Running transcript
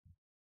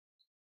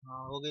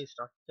हाँ हो गई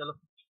स्टार्ट, चलो।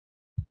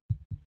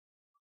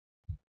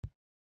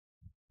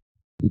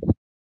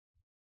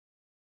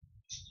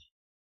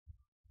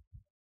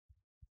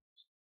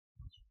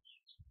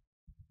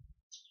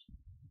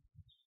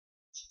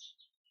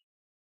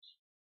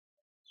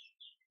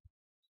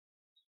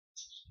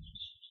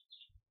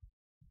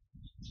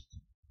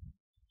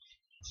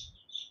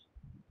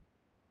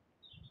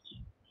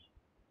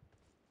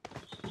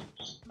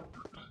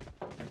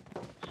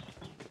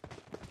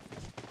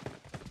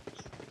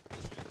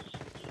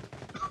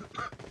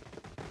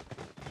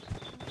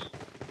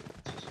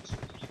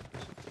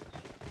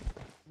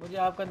 मुझे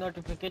आपका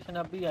नोटिफिकेशन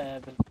अभी आया है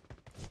बिल्कुल।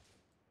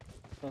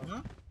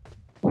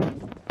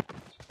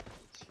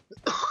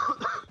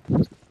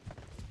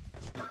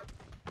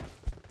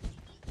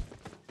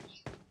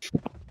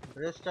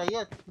 ड्रेस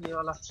चाहिए ये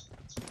वाला?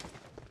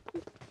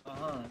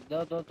 हाँ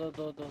दो दो दो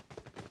दो दो।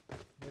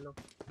 ले लो।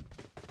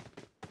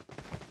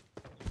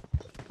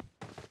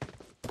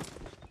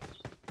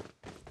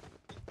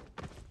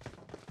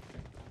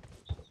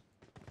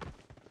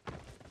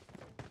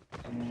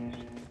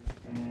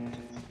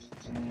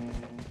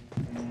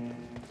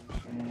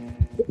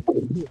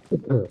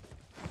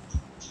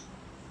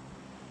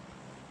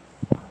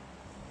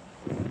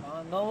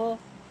 हाँ नो।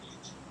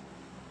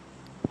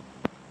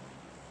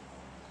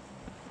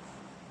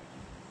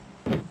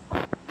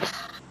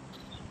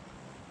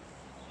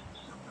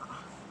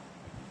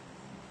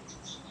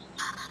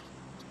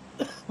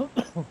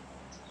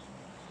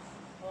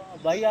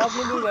 भाई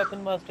आपने भी वेपन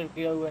मास्टर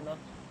किया हुआ है ना?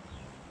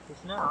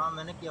 किसने? हाँ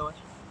मैंने किया हुआ।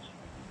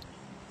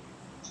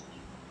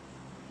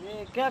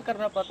 ये क्या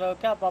करना पड़ता है,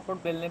 क्या पापड़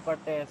बेलने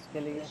पड़ते हैं इसके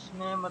लिए?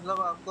 इसमें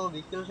मतलब आपको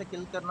व्हीकल से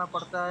किल करना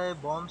पड़ता है,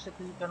 बॉम्ब से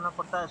किल करना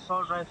पड़ता है,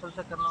 असॉल्ट राइफल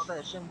से करना होता है,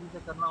 एसएमजी से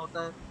करना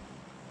होता है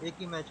एक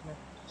ही मैच में,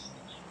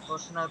 और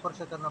स्नाइपर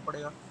से करना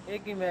पड़ेगा।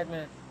 एक ही मैच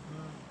में?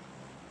 हम्म।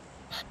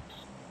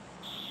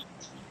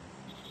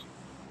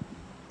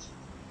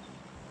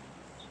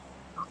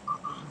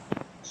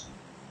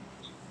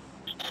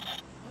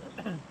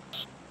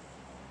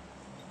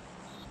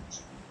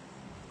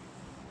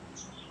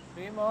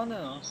 स्ट्रीम ऑन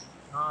है ना?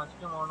 हाँ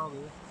स्ट्रीम ऑन हो गई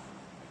है।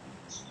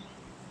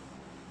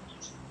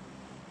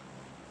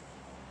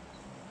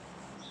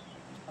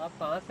 आप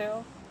कहाँ से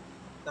हो?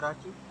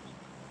 कराची।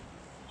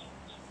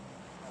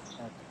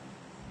 अच्छा अच्छा।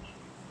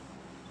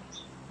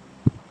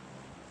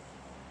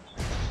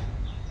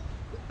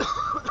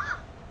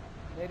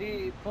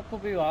 मेरी फुफ्फू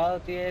भी वहाँ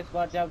होती है, इस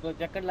बार जब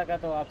चक्कर लगा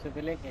तो आपसे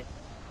मिलेंगे।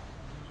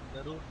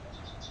 जरूर।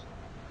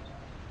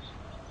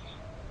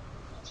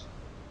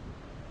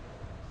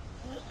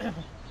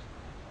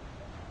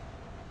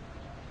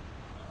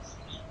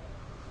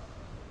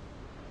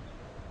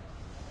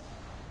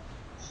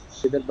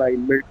 इधर भाई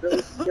मिलिट्री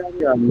क्या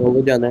यार 9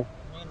 बजे जाना है।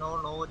 नहीं,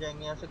 9 हो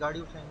जाएंगे, यहाँ से गाड़ी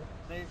उठाएंगे।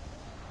 नहीं।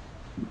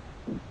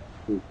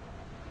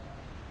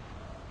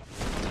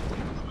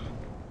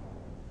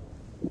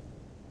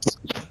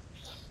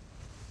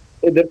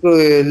 इधर को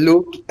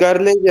लूट कर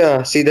ले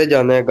या सीधे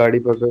जाना है गाड़ी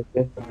पकड़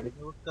के?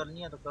 लूट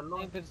करनी है तो कर लो।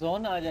 नहीं फिर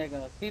जोन आ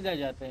जाएगा, सीधा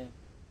जाते हैं।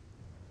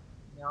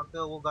 यहाँ पे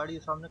वो गाड़ी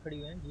सामने खड़ी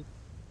हुई है जीप।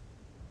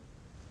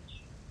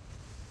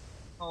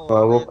 ओ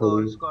हाँ वहाँ पे वो एक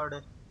और खड़ी। स्क्वाड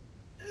है,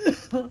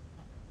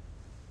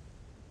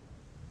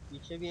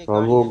 पीछे भी एक हाँ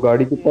गाड़ी वो है।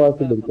 गाड़ी के ये पास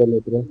से आपका बिल्कुल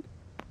उतरे।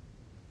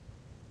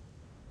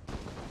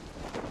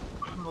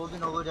 वो भी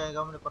 9 हो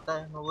जाएगा, मुझे पता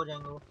है 9 हो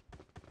जाएंगे वो।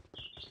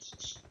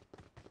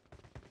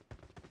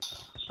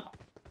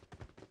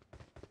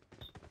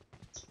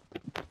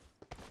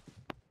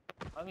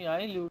 हम यहाँ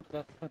ही लूट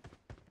कर।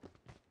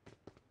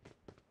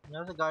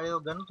 यहाँ से गाड़ी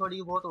और गन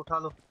थोड़ी बहुत उठा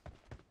लो,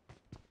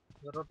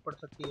 जरूरत पड़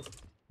सकती है।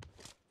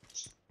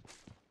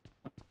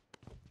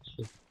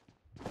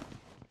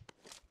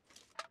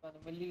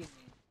 मिली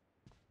नहीं।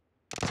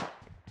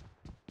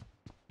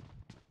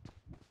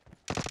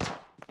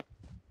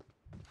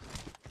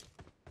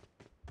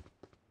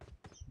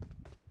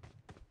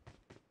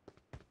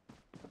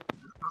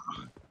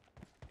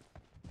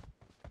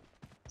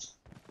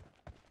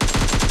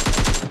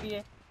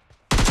 है।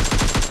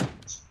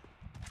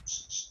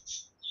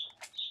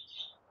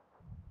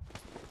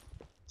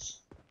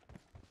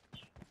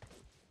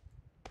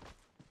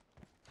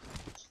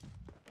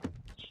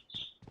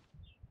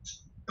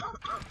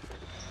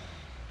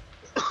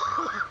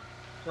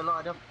 चलो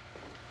आ जाओ।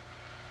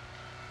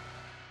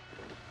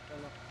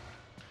 चलो।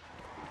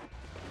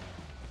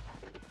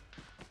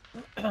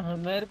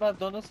 मेरे पास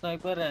दोनों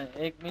स्नाइपर हैं,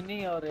 एक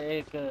मिनी और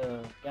एक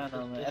क्या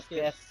नाम है, इसके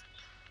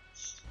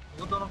एसकेएस।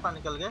 वो दोनों कहाँ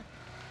निकल गए?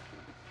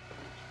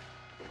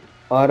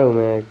 आ रहा हूँ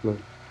मैं एक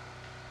मिनट।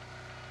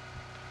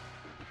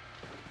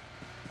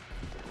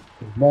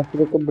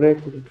 मास्टर को ब्रेक।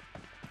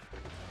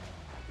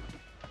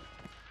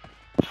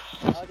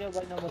 आ जाओ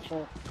भाई नंबर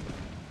 4।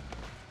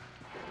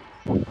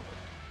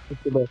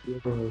 इसके बाद ये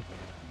तो है।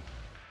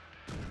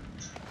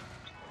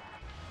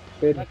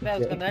 फिर लगता है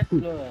उसका नेट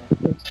स्लो है।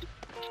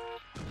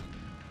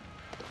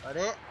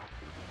 अरे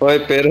ओए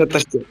पैर उतर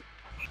से।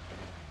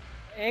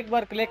 एक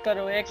बार क्लिक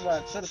करो, एक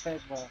बार, सिर्फ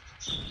एक बार।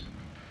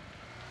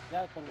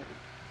 क्या करो?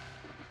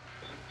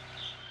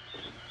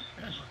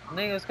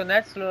 नहीं उसका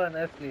नेट स्लो है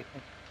ना इसलिए।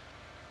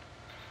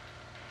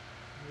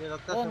 मुझे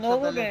लगता है वो सबसे नो हो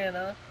पहले। गए हैं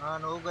ना। हाँ,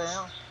 हो गए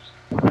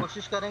हैं।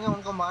 कोशिश करेंगे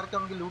उनको मार के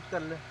उनकी लूट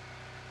कर ले,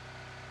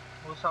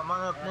 वो सामान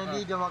हाँ अपने हाँ।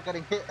 लिए जमा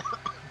करेंगे।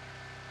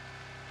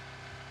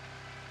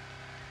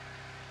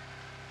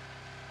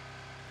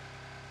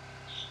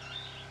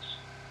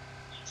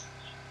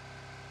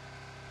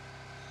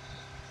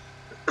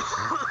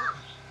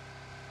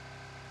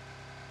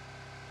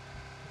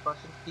 मेरे पास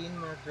सिर्फ 3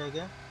 मिनट रह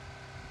गए,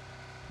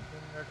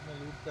 3 मिनट में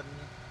लूट करनी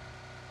है।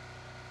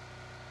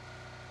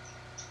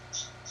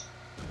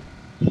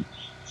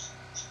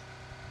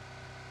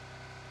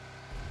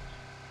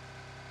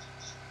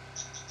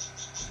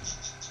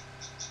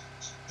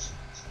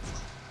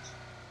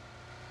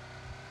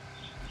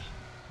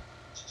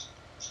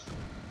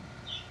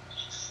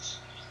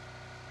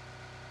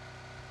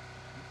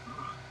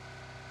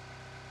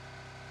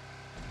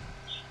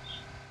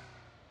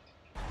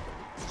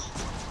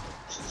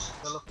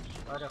 चलो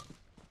आ जाओ।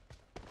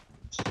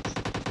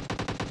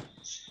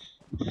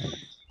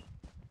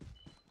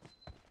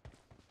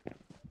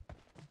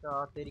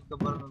 तेरी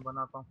कब्र में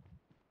बनाता हूँ।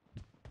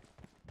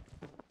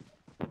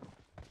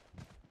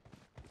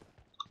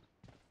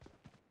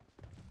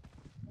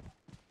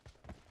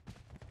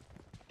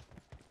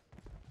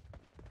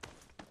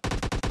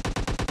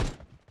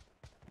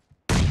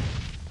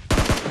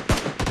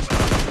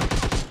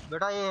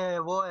 बेटा ये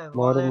वो है,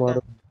 वॉल मारो एक है।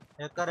 मारो।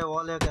 हैकर है,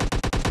 वॉल एक है।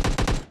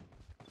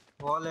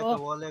 वॉल एक है, ओह,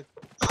 वॉल एक।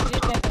 ये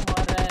कैसे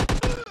मार रहा है।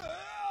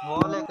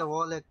 वॉल एक है,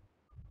 वॉल एक।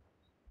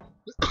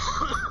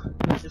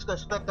 इसको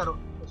स्पेक करो,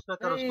 स्पेक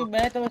करो नहीं उसको।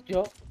 मैं तो बस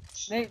जो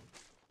नहीं,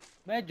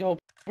 मैं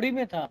झोपड़ी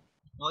में था।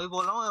 वही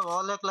बोल रहा हूँ,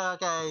 वॉल एक लगा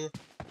क्या है ये।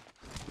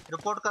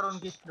 रिपोर्ट करो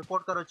उनकी,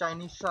 रिपोर्ट करो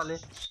चाइनीज साले।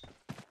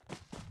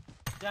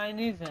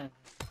 चाइनीज है।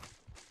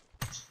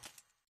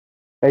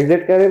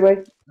 एग्जिट करे भाई।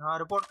 हाँ,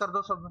 रिपोर्ट कर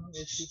दो सब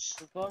इसकी।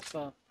 रिकॉर्ड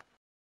का।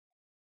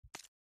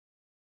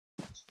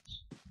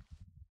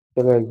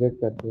 चलो एग्जिट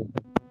कर दिया।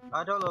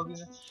 आ जाओ लॉबी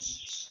में।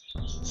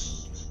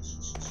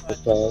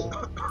 अच्छा है।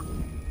 अच्छा।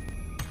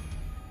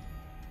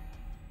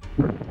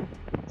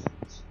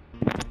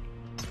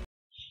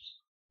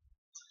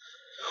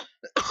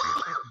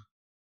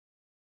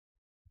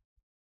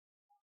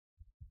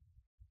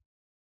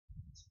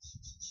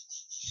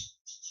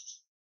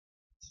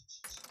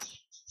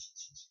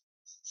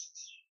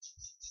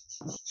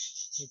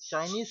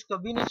 चाइनीज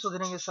कभी नहीं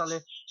सुधरेंगे साले।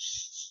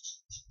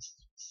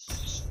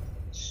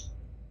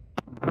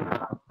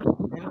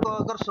 इनको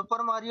अगर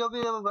सुपर मारियो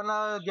भी बना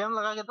गेम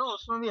लगा के, तो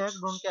उसमें भी हैक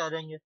ढूंढ के आ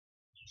जाएंगे।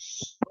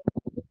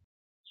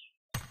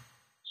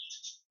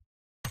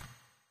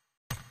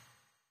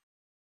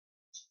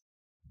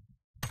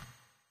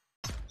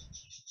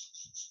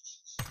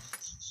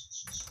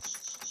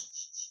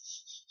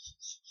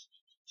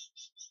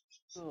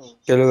 तो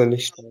चलो वाली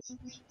स्टार्ट।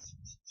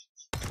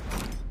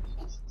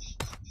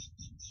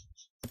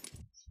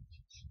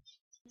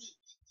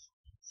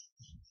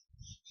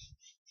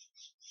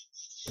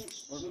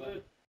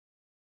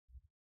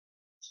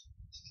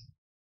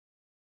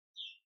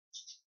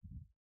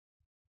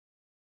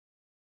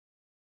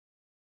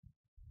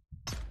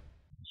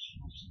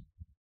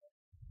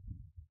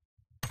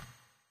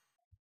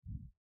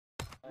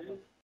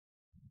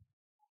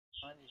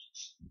 हाँ जी।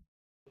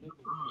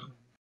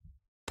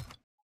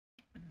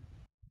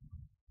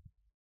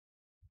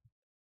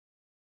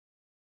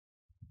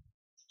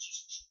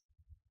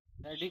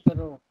 रेडी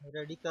करो।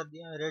 रेडी कर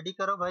दिया, रेडी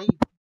करो भाई।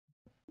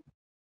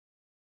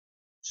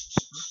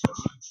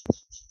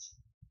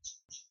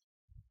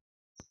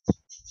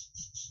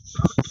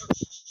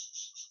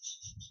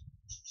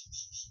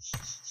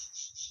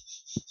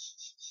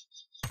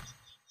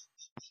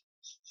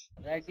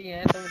 रेडी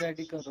है, तुम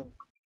रेडी करो।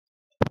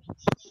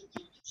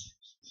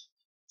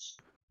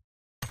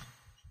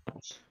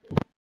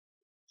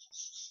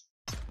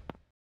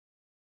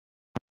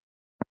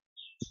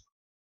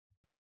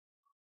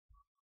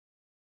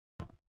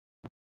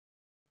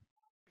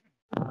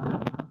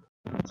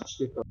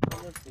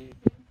 चलो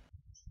ठीक है।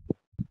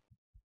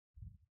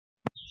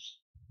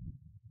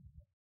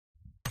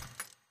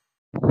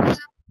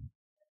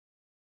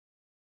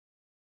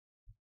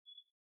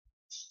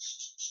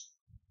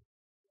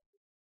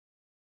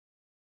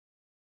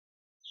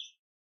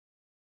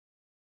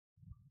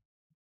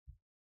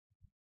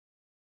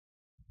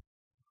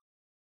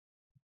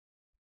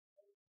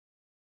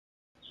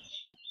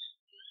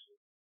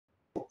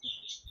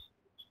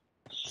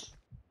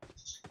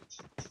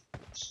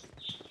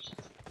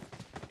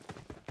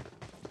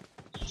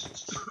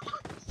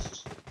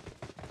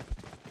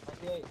 हाँ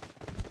जी भाई।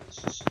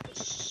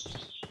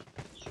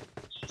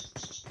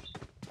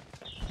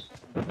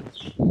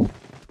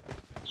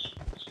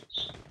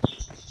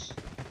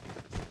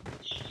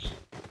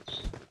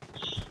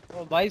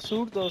 ओ भाई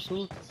सूट दो,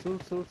 सूट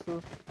सूट सूट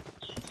सूट।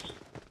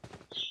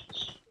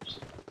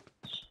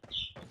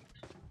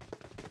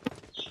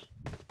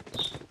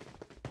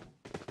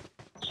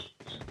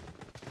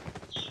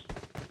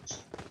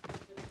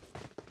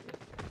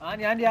 हाँ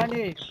जी हाँ जी हाँ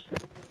जी।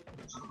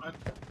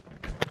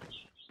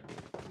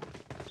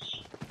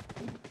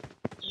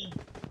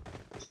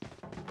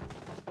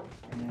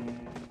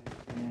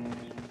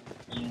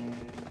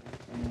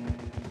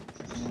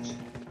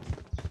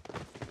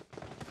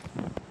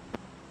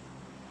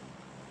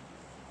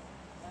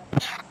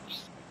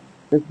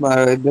 इस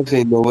बार इधर से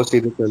इनोवा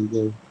सीधे चल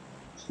जाए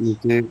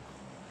नीचे।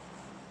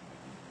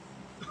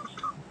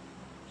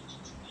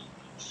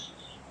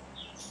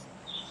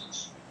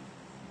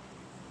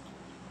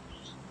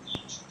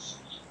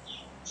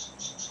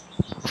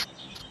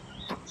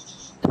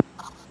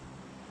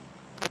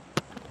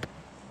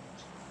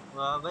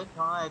 वाह भाई,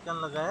 कहाँ आइकन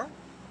लगा है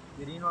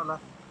ग्रीन वाला?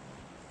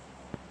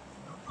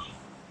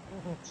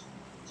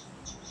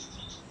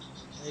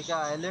 ये क्या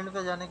आइलैंड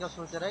पे जाने का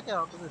सोच रहा है क्या?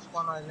 वापस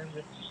स्पॉन आइलैंड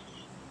पे?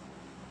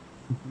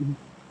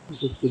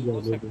 इसको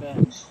हो जाने दो। सकता है।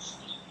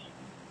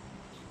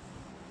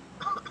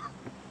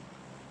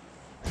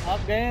 आप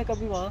गए हैं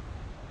कभी वहाँ?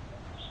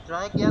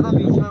 ट्राई किया था,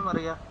 बीच में मर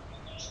गया।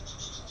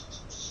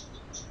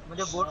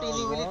 मुझे बोट ही हाँ,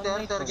 नहीं मिली, वहाँ तैर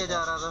नहीं तैर के छोड़ता।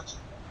 जा रहा था।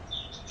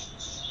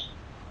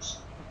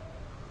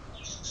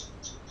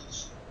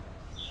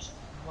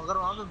 मगर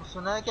वहां पे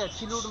सुना है कि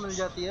अच्छी लूट मिल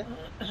जाती है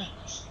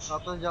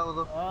वापस जाओ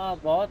तो। हाँ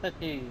बहुत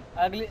अच्छी।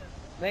 अगली,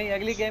 नहीं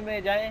अगली गेम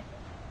में जाए,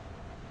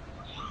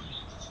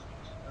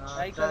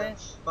 ट्राई ट्राई, करें।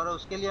 पर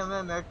उसके लिए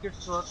हमें मेड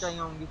किट्स बहुत चाहिए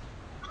होंगी।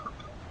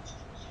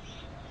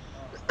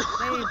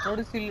 हाँ, नहीं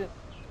थोड़ी सी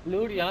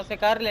लूट यहाँ से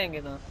कर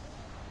लेंगे ना,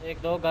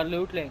 एक दो घर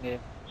लूट लेंगे।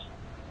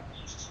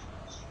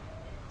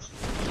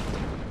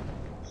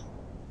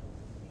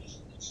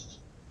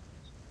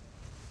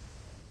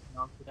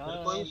 यहाँ पे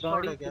फिर कोई यहाँ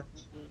स्क्वाड गाड़ी है क्या?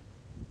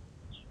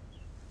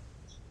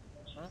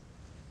 हाँ?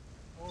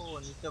 ओ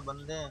नीचे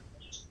बंदे हैं।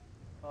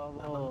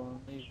 मैं वो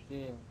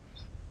नीचे,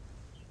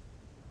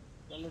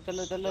 चलो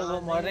चलो चलो, वो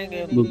नहीं नहीं नहीं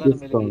मारेंगे, नहीं उनको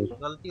नीचे गन नहीं, मिलेगी स्पॉट।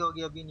 तो। गलती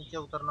होगी अभी नीचे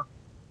उतरना।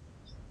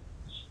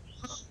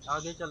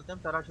 आगे चलते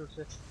हैं पैराशूट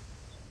से।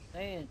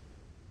 नहीं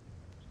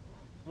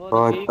वो तो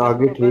हाँ ठीक है,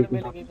 आगे उनको गन ठीक है।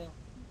 मिलेगी तो।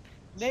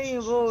 नहीं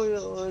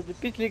वो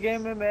पिछली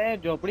गेम में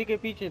मैं झोपड़ी के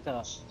पीछे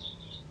था,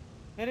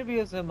 फिर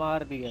भी उसे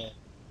मार दिया है।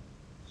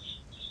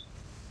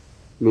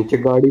 नीचे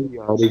गाड़ी भी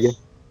आ रही है।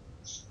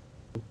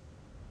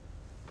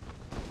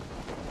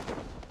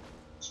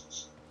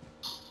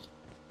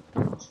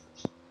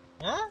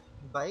 हैं?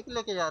 बाइक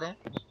लेके जा रहे हैं?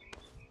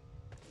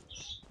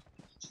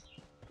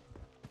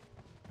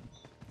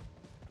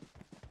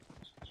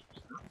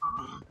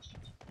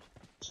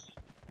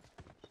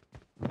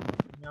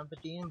 यहाँ पे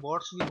 3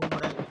 बॉट्स भी घूम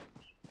रहे हैं।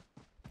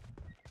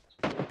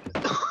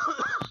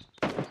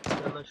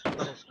 चलो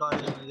शुक्र है, स्कॉट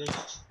मिल गई।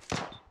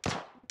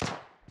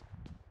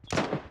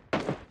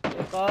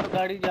 एक और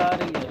गाड़ी जा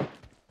रही है।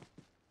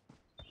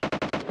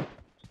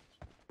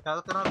 ख्याल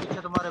करना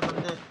पीछे तुम्हारे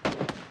बंदे।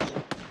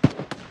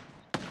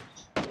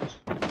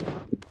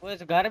 वो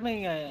इस घर में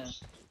ही आए हैं।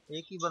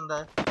 एक ही बंदा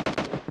है।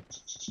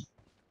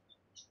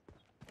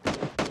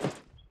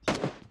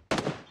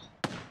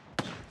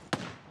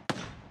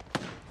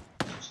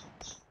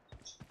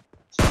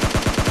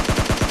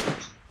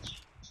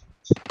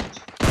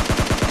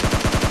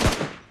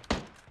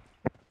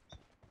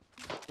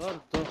 और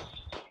तो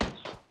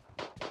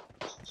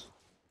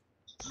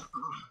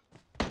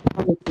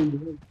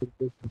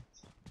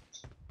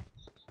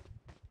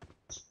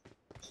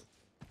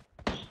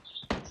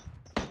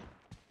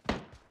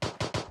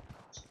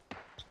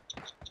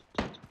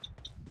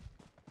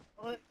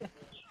ओए,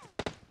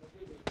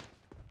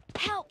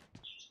 Help!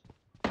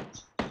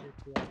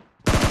 Shit यार।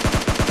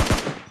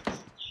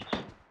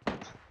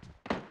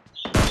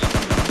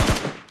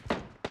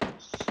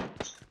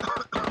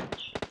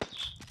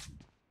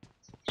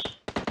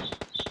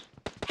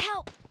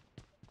 Help!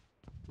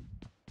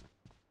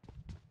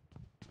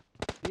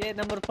 ये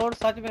नंबर 4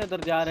 सच में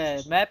उधर जा रहा है,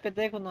 मैप पे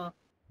देखो ना।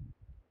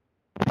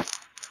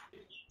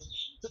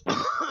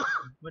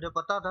 मुझे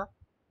पता था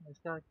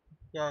इसका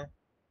क्या है।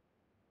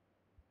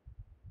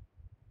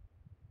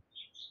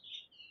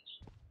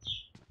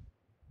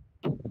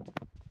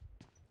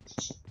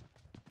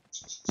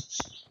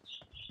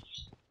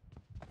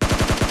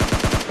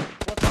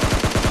 वो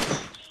सामने।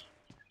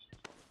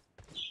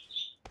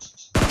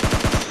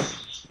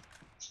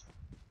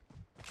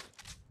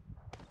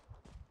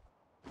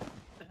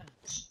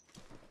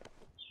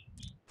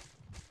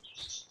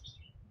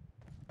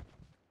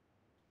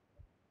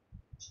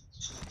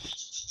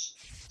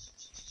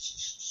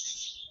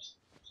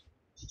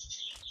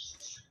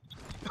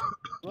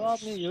 वो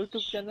आपने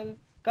यूट्यूब चैनल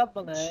कब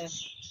बनाया है?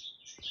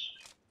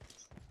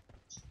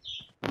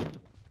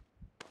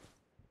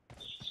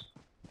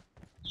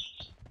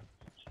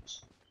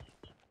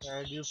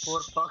 आईडी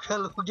 4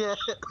 पागल हो गया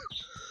है।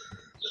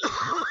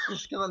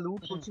 इसके बाद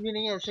लूट कुछ भी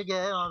नहीं है, ऐसे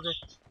गया है वहां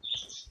से।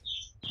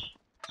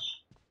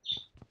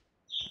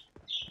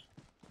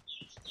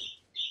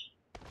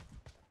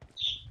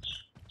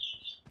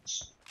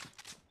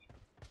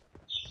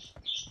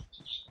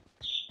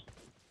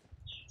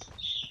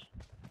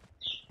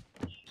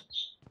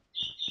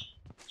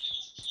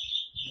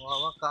 वाह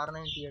वाह, कार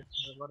 98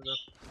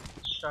 जबरदस्त।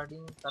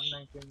 स्टार्टिंग में कार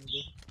 98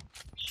 मुझे।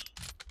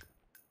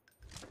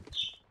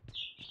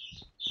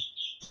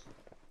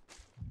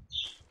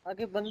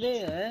 आगे बंदे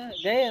हैं,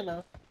 गए हैं ना?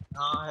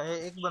 हाँ है,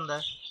 एक बंदा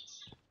है।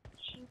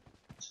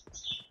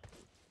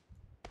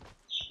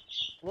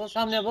 वो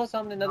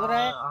सामने नजर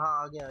आए। हाँ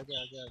हाँ, आगे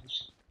आगे आगे आगे।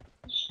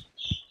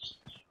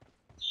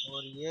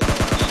 और ये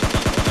गया।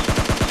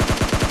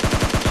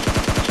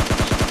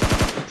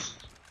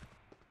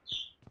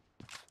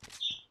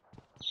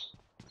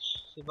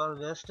 उसके पास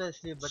वेस्ट है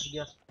इसलिए बच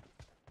गया।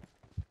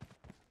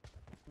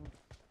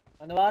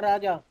 अनवार आ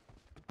जा।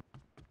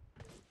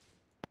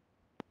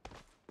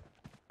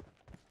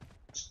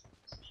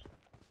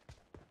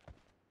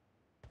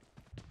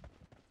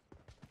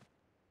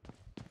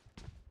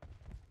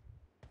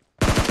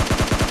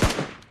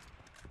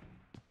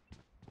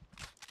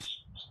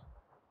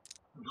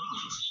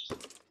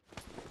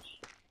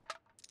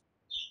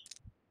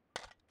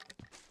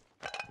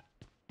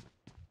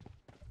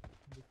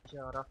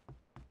 बेचारा।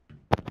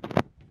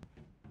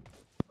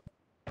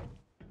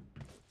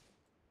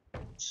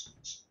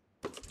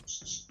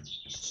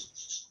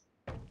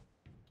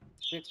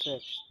 Six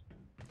x.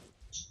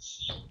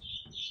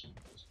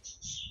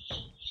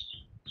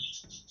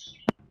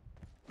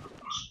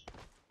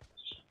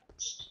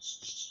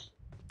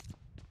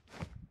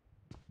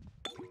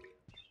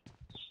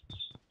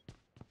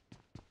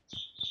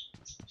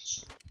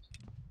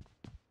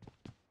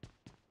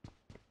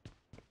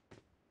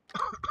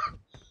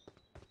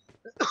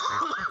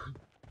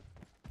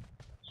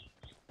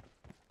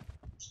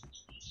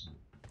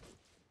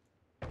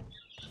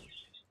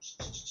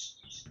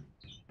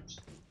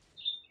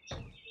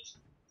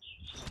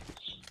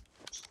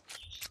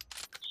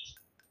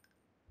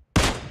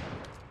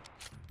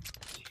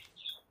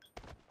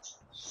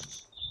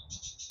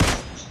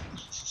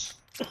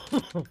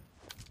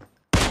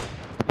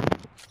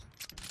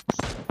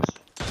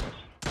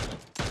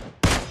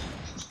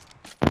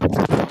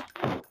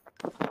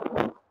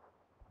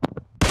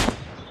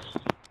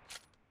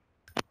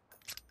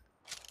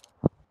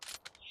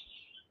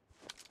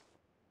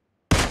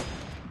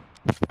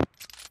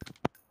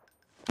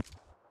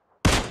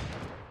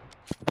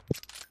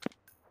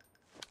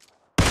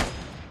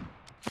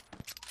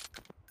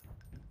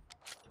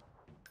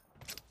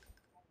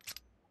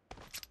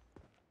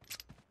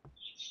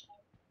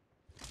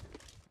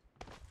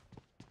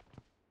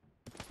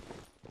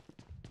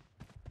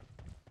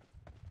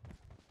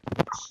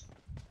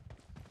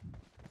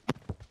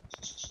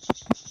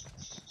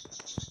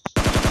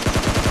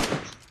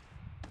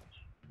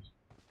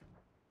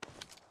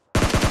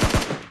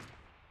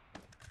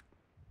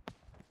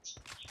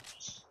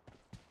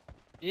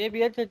 ये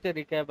भी अच्छा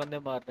तरीका है बंदे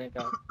मारने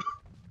का।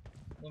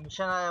 ये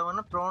मिशन आया हुआ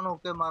ना, प्रोन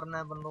होके मारना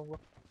है बंदों को।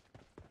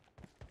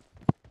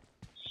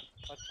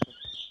 अच्छा।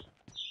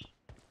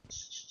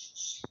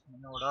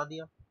 मैंने उड़ा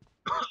दिया।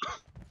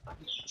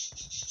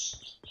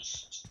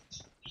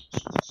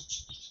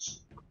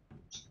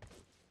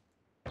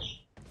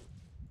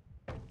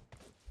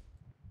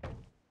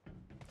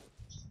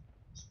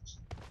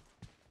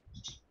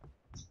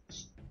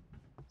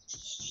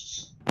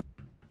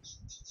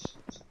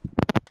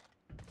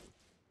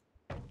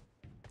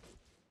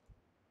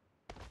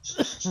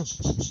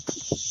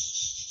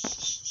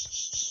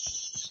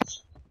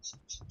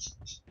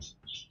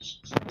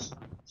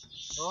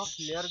 ओ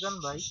फ्लेयर गन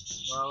भाई,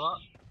 वाह वाह।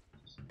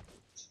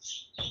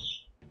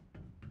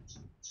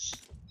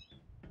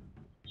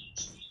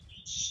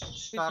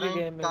 पिछली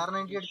गेम में कार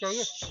 98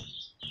 चाहिए।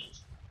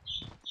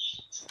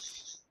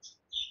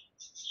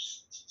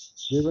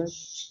 जी भाई।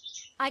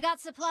 I got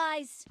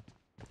supplies.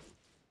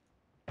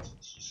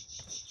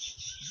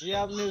 ये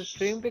आपने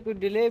स्ट्रीम पे कुछ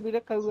डिले भी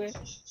रखा हुआ है।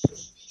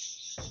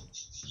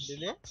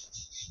 डिले?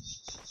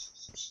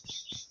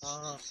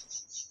 हाँ,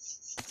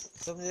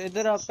 तुम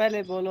इधर आप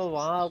पहले बोलो,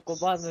 वहाँ आपको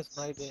बाद में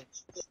सुनाई दे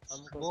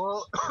हमको।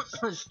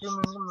 वो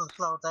स्ट्रीमिंग में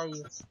मसला होता है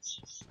ये,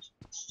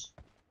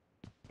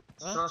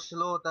 हाँ थोड़ा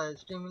स्लो होता है।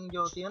 स्ट्रीमिंग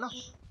जो होती है ना,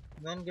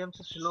 मेन गेम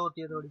से स्लो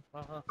होती है थोड़ी।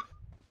 हाँ हाँ।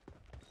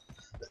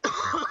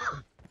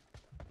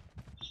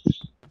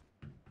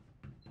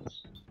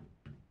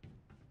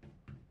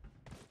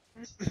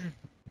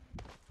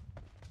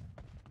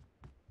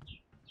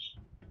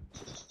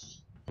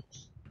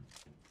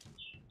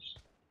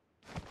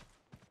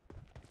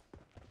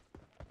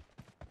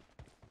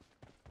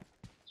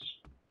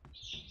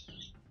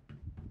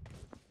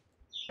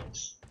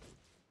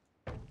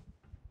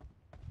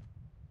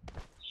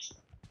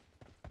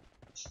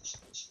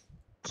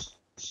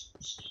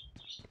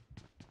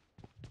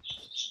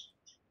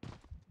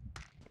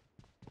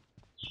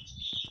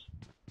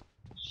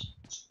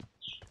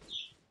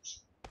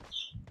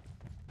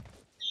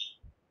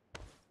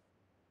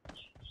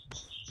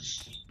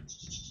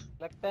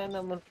 लगता है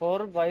नंबर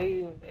 4 भाई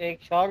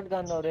एक शॉर्ट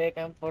गन और एक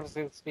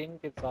M416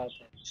 के साथ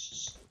है।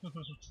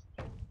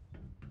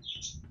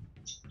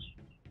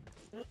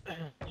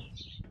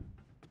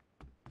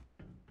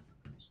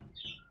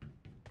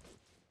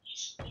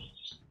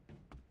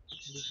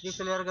 दूसरी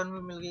फ्लेयर गन भी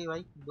मिल गई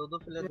भाई, दो दो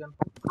फ्लेयर गन।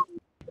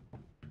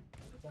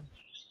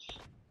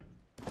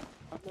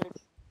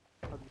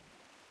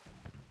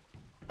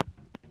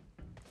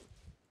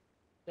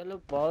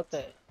 चलो बहुत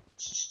है,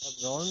 अब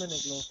जोन में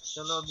निकलो।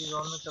 चलो अभी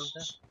जोन में चलते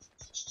हैं।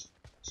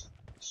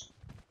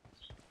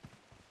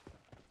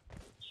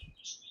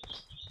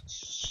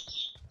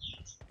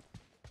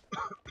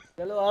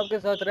 चलो आपके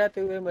साथ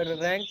रहते हुए मेरा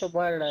रैंक तो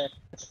बढ़ रहा है।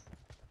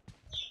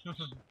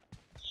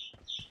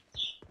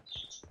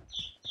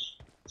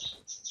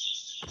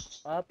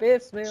 आप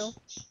इसमें हो?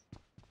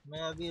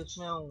 मैं अभी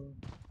उसमें हूँ,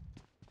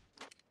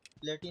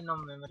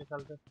 प्लेटिनम में मेरे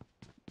ख्याल से।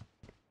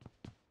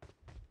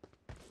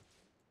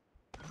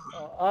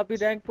 आप ही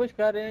रैंक पुश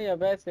कर रहे हैं या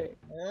वैसे?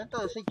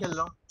 तो ऐसे ही खेल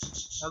रहा हूँ।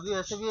 अभी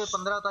वैसे भी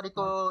 15 तारीख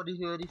को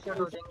रीसेट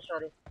हो जाएंगे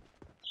सारे।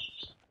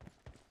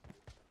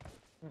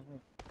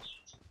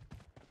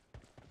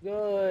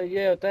 जो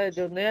ये होता है,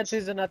 जो नया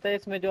सीजन आता है,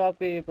 इसमें जो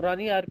आपकी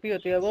पुरानी आरपी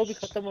होती है वो भी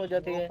खत्म हो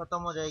जाती वो है। खत्म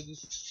हो जाएगी।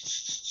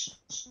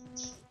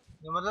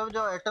 ये मतलब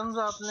जो आइटम्स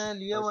आपने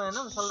लिए हुए हैं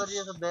ना, मिसाल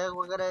जैसे बैग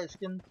वगैरह,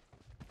 स्किन,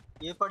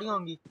 ये पड़ी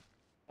होंगी,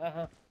 हाँ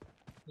हाँ।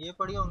 ये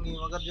पड़ी होंगी,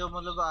 मगर जो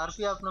मतलब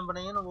आरपी आपने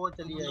बनाई है ना, वो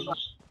चली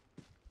जाएगी।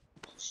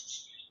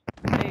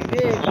 नहीं,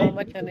 ये काम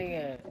अच्छा नहीं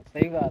है।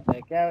 सही बात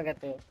है, क्या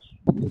कहते हो?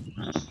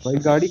 भाई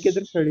गाड़ी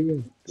किधर खड़ी है?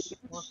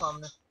 वो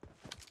सामने,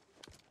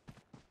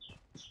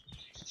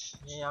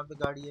 ये यहाँ पे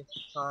गाड़ी है,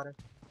 कार है।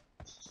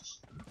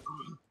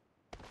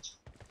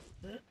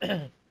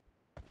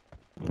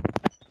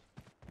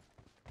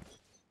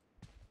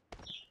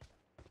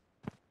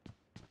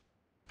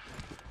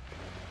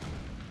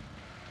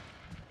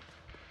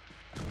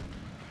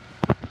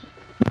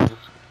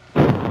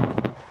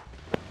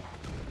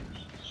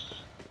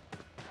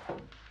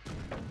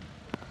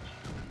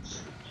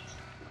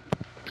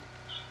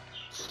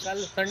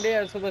 कल संडे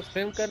है, सुबह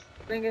स्ट्रीम कर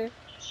देंगे।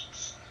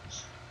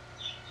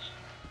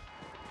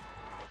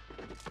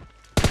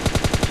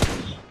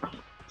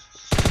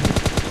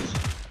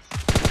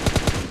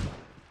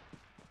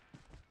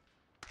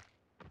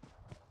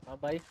 हाँ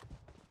भाई,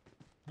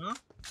 हम्म।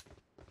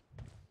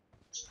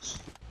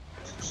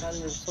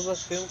 कल सुबह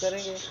स्ट्रीम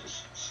करेंगे।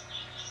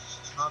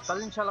 हाँ,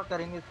 कल इंशाल्लाह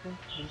करेंगे, स्ट्रीम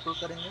बिल्कुल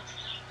करेंगे।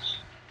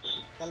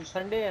 कल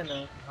संडे है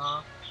ना?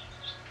 हाँ।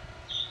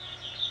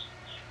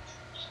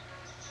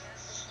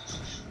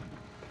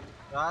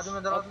 रात में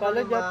आप दरअसल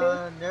कॉलेज जाते हो?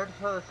 नेट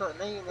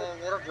नहीं, मैं,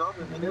 मेरा जॉब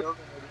है, मेरी जॉब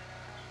है मेरी।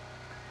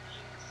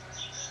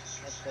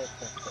 अच्छा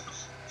अच्छा अच्छा।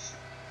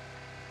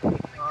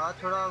 हाँ,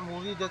 थोड़ा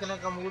मूवी देखने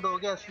का मूड हो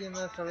गया, इसलिए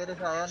मैं सवेरे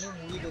से आया नहीं,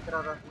 मूवी देख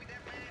रहा था।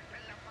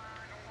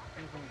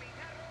 हम्म।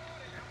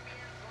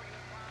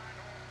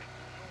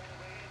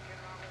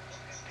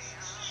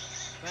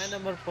 मैं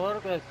नंबर 4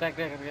 को स्टैक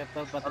कर गया,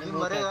 तो पता नहीं अभी वो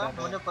क्या मरेगा, कर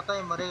रहा मुझे है। पता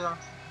है मरेगा।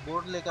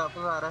 बोर्ड लेके वापस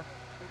आ रहा है।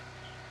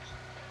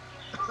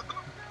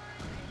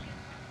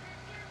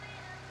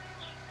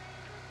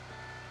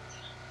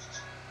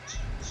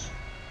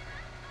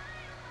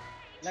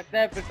 लगता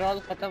है पेट्रोल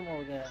खत्म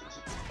हो गया है।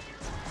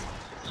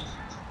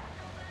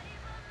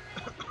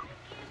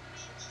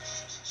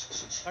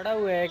 खड़ा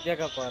हुआ है एक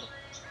जगह पर।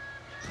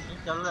 नहीं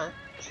चल रहा है।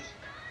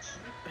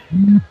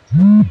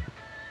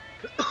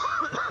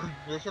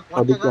 जैसे अभी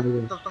पहुंचेगा क्या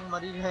हुआ? तब तक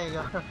मर ही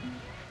जाएगा।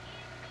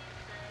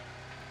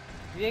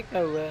 ये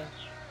क्या हुआ है?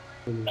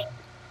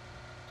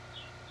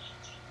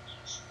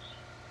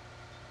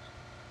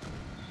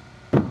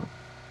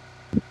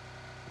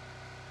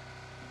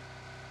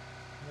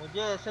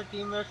 मुझे ऐसे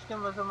टीममेट्स के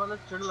मतलब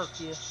चिढ़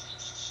लगती है,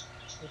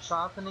 ये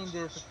साथ नहीं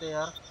दे सकते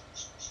यार।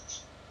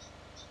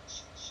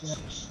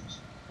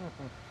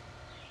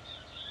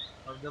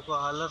 अब देखो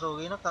हालत हो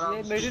गई ना ये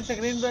खराब मेरी इसकी।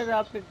 स्क्रीन पर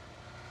आपकी,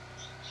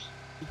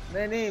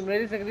 नहीं नहीं,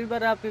 मेरी स्क्रीन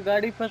पर आपकी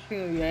गाड़ी फंसी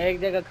हुई है, एक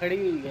जगह खड़ी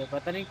हुई है,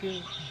 पता नहीं क्यों।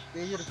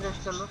 पेज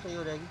रिफ्रेश कर लो, सही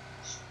हो जाएगी।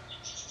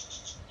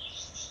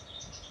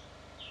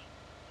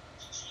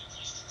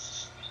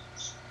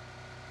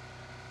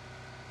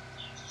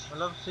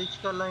 मतलब स्विच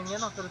कर लेंगे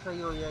ना, फिर सही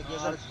हो जाएगी,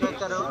 हाँ अगर स्ट्राइक ठीक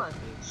कर है, रहे हो अब ना।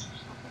 ठीक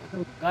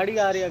है। गाड़ी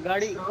आ रही है,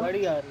 गाड़ी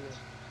गाड़ी आ रही है।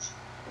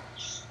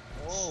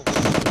 ओ,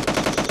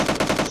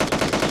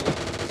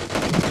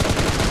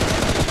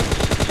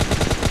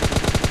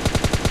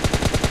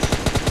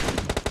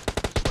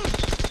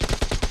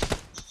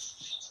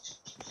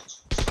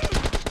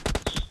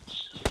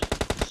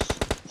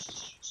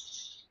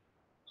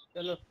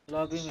 चलो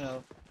लॉबी में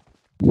आओ।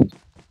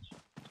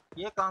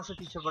 ये कहाँ से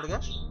पीछे पड़ गया?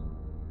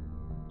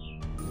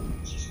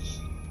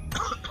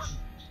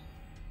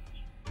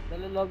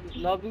 चलो लॉबी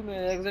लॉबी में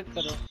एग्जिट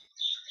करो।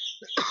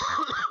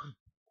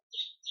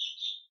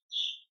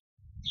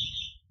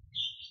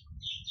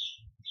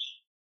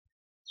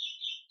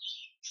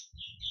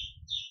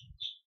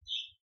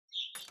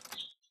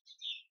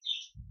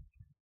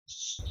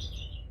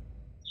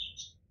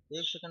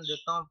 एक सेकंड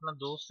देखता हूँ, अपना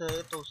दोस्त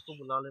है तो उसको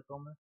बुला लेता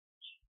हूँ मैं।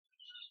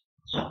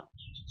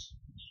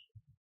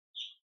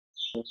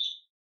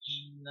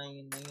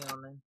 नहीं नहीं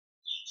ऑनलाइन।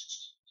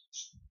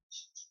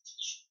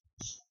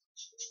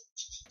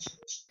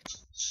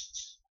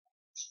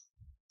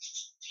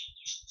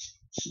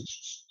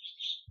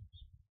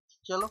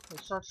 चलो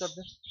स्टार्ट कर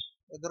दे,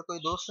 अगर कोई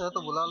दोस्त है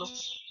तो बुला लो।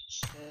 उसी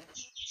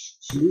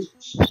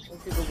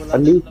को बुला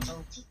अली, लेता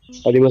हूँ।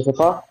 अली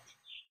मुस्तफा,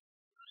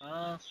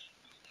 हाँ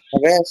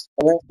अवैस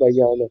अवैस भाई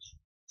आओ ना,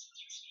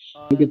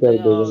 इनकी नहीं, तरफ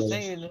भेजा मैंने।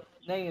 सही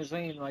नहीं,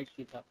 सही इनवाइट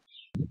की था।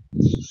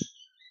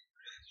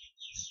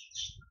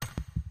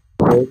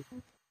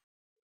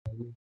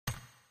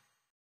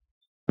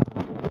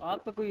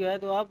 आप पे कोई है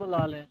तो आप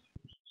बुला लें।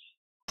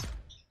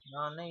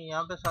 हाँ नहीं,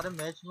 यहाँ पे सारे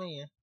मैच में ही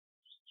है।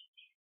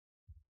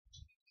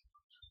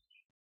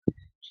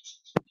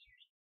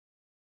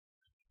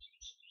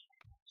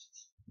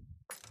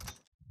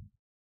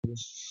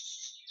 बस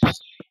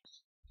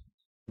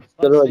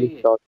चलो अली सही है।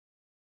 स्टार्ट।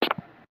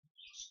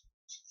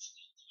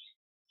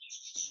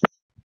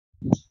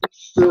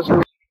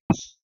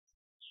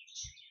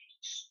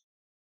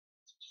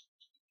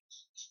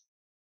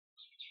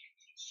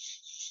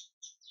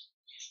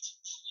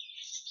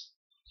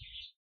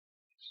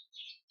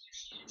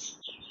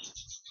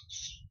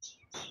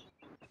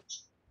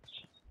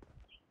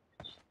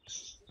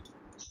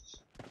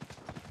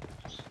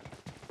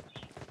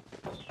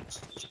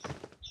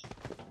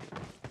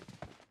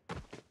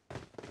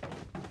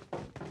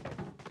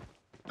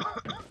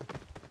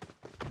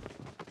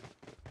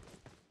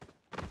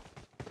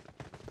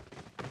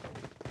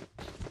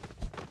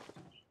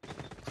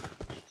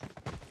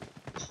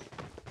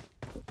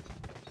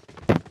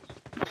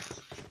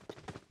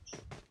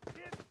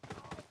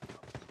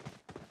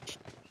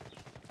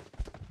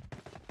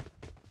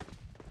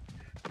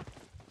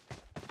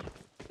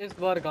 इस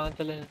बार कहाँ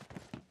चले हैं?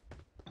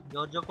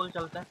 जो पुल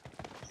चलता है।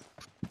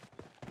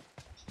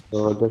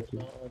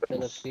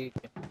 चलो ठीक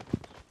है।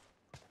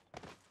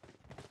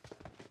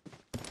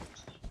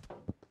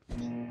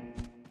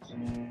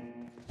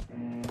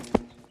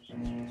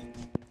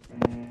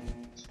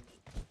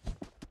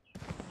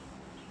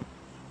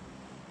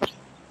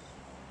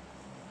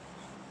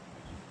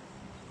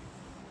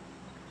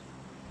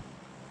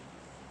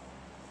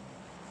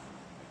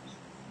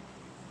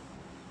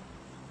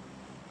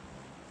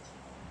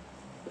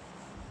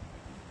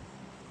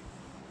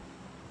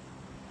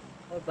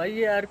 और भाई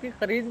ये आरपी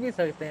खरीद भी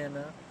सकते हैं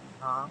ना?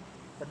 हाँ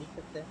खरीद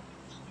सकते हैं।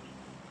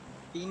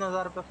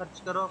 3000 रुपये खर्च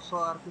करो, 100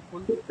 आरपी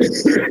फुल।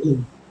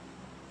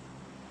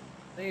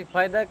 नहीं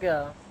फायदा क्या?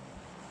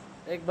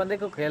 एक बंदे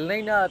को खेलना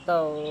ही ना आता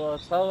हो,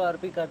 100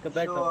 आरपी करके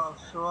बैठा हो।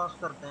 शो ऑफ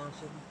करते हैं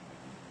ऐसे ही।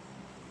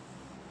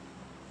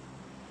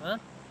 हाँ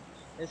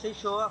ऐसे ही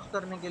शो ऑफ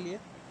करने के लिए।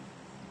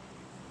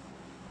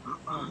 हाँ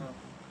हाँ।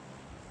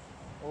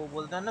 वो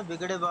बोलते हैं ना,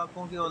 बिगड़े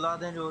बापों की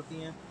औलादें जो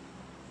होती हैं।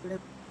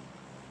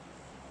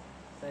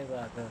 सही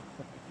बात है।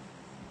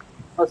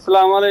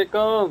 अस्सलाम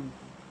वालेकुम।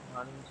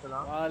 वालेकुम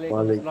सलाम। वालेकुम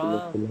वालेकुम सलाम।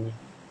 अस्सलाम।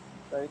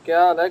 भाई क्या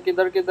हाल है,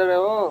 किधर किधर है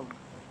वो?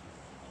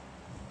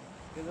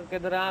 किधर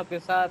किधर आपके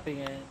साथ ही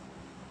हैं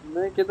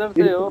नहीं, किधर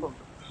से हो?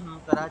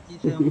 कराची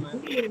से हूँ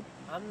मैं।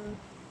 हम।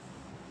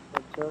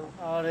 अच्छा।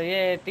 और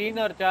ये 3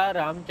 और 4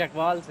 हम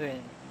चकवाल से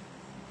हैं।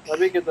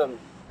 अभी किधर?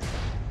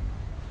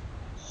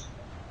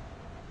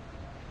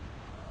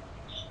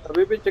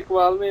 अभी भी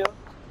चकवाल में हो?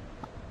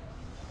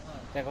 हाँ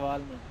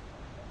चकवाल में।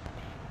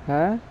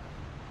 हैं?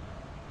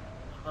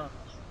 हाँ।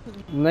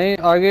 नहीं,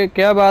 आगे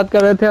क्या बात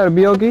कर रहे थे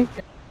अरबियों की?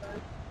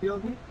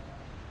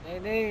 नहीं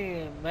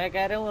नहीं, मैं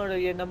कह रहा हूँ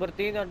ये नंबर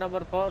 3 और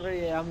नंबर 4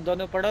 ये हम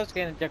दोनों पड़ोस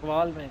के हैं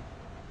चकवाल में।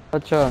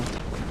 अच्छा।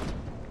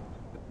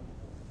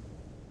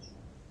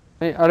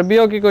 नहीं,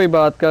 अरबियों की कोई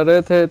बात कर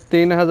रहे थे,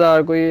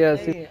 3000 कोई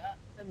ऐसी। नहीं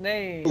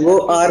नहीं, वो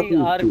अरबी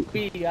नहीं, आरपी।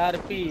 RP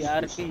RP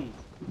RP.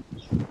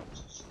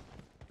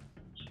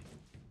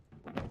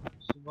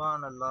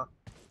 सुभान अल्लाह।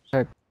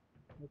 है।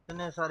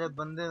 इतने सारे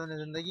बंदे मैंने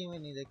जिंदगी में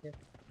नहीं देखे।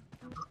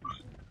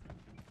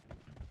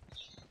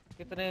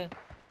 कितने?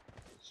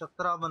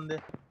 17 बंदे।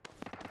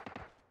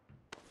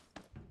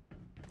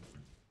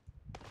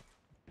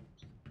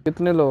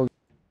 कितने लोग?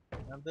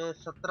 यहाँ पे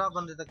 17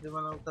 बंदे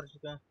तकरीबन उतर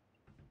चुके हैं।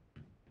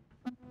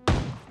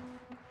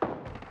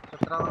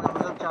 17 बंदे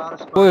मतलब 4 ओए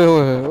स्क्वाड है।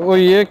 ओए ओए,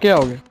 ये क्या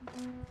हो गया?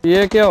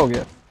 ये क्या हो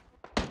गया?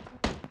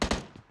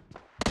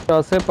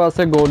 आसे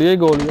पासे गोलियां ही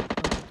गोलियां।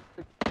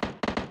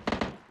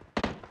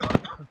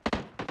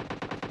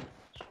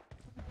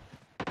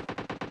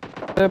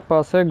 आसे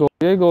पासे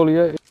गोलियां ही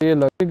गोलियां, ये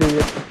लग ही गई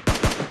है।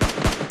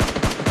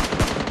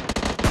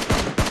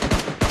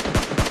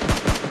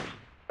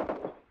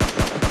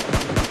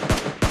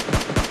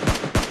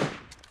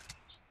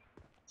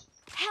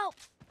 Help!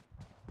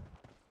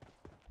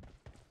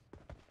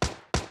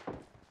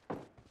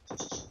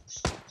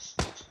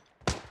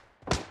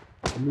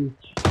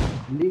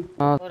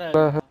 हाँ हो रहा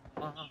है। है।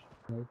 हाँ हाँ।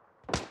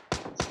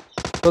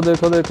 तो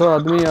देखो देखो,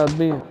 आदमी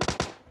आदमी है।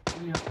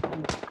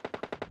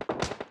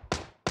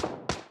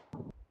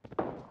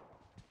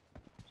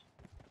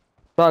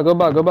 भागो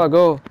भागो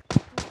भागो,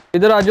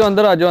 इधर आ जाओ,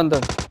 अंदर आ जाओ,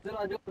 अंदर।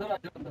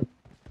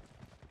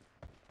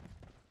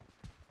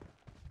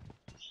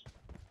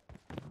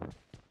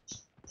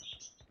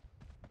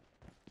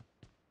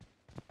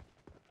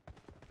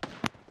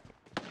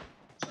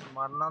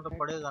 मारना तो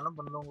पड़ेगा ना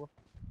बंदों को।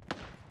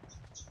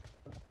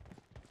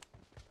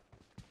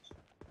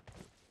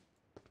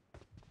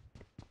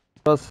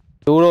 बस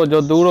दूर हो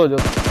जाओ, दूर हो जाओ।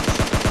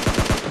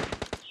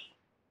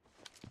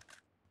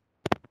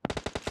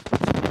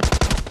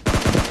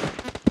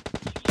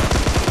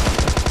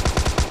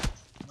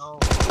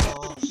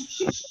 ओहो।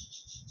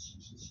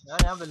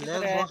 यार यहाँ पे किधर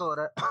लैग है? बहुत हो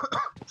रहा है।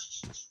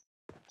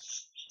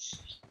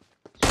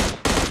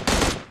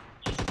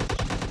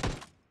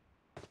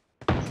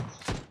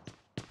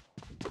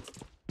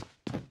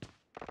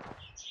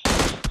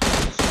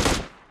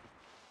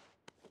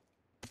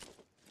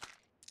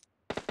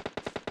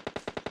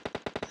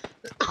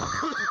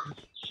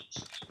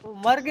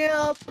 मर गए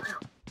आप?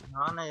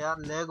 हाँ ना यार,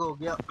 लैग हो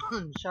गया।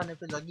 निशाने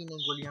पे लगी नहीं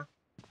गोलियां।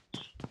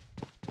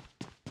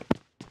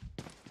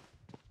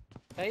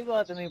 सही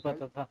बात नहीं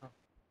पता था।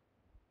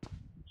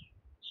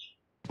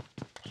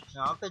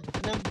 यहाँ पे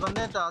जितने भी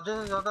बंदे हैं तो आधे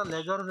से ज्यादा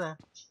लैगर्स हैं।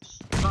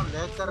 इतना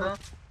लैग कर रहे हैं।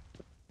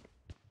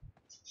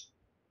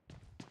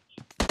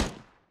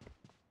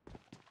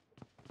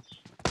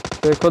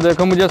 देखो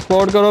देखो, मुझे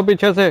सपोर्ट करो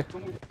पीछे से।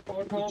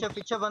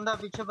 पीछे बंदा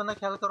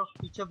ख्याल करो,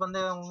 पीछे बंदे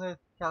होंगे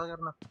ख्याल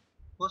करना।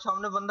 वो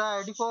सामने बंदा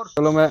है ID4।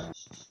 चलो मैं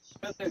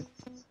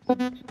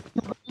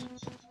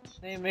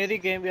नहीं मेरी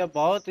गेम यार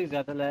बहुत ही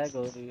ज्यादा लैग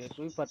हो रही है,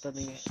 कोई पता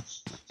नहीं है।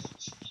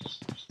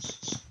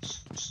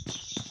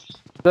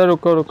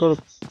 रुको रुको रुको।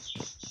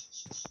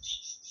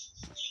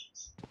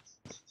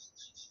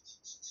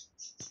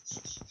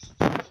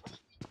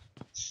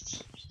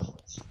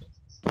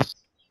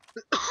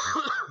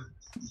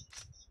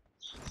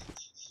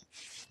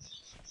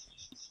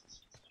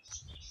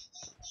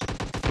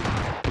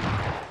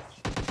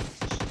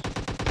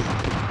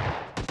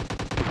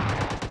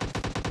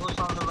 वो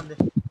सामने बंदे।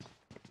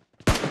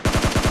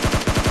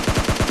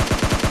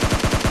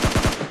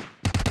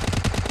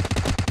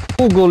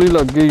 वो गोली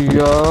लग गई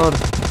यार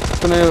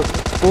इतने।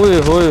 ओए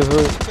होए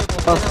होए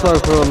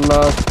अस्तगफुरुल्लाह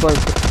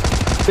अस्तगफुर।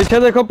 पीछे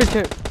देखो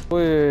पीछे।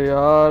 ओए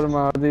यार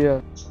मार दिया।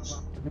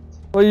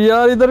 ओ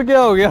यार इधर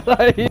क्या हो गया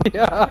था यार।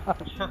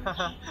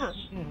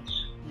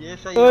 ये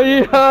सही ओ हो गया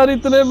ना। यार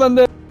इतने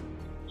बंदे।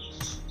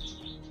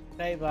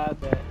 सही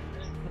बात है।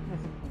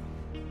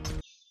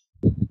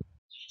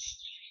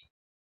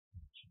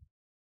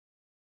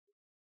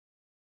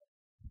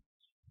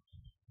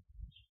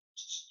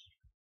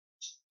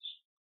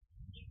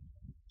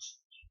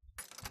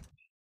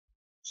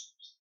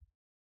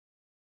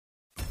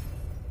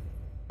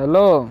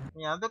 हेलो।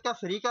 यहाँ पे क्या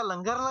फ्री का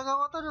लंगर लगा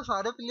हुआ था जो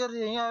सारे प्लेयर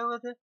यहीं आए हुए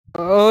थे?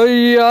 ओ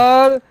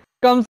यार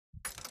कम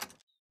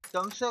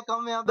कम से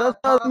कम यहाँ पे 10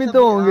 18 आदमी से तो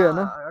 20, होंगे है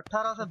ना। हाँ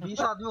 18 से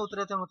 20 आदमी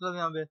उतरे थे मतलब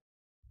यहाँ पे।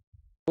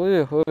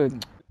 ओए होए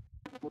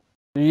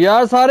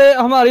यार सारे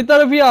हमारी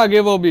तरफ ही आ गए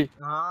वो भी।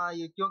 हाँ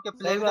ये क्योंकि सही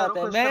प्लेन का बात रुख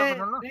है। इस तरफ मैं है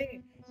ना। नहीं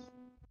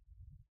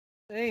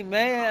नहीं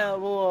मैं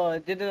वो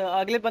जिन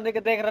अगले बंदे के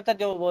देख रहा था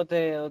जो वो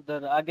थे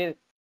उधर आगे,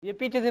 ये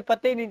पीछे से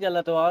पता ही नहीं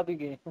चला तो आ भी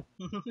गए।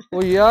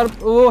 ओ यार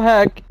वो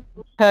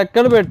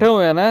हैकर बैठे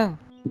हुए हैं ना।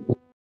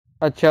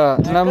 अच्छा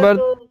हैकर नंबर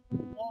तो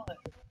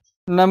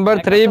नंबर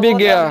हैकर 3 तो भी वो था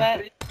गया। मैं,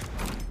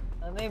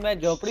 नहीं मैं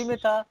झोपड़ी में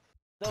था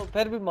तो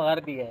फिर भी मार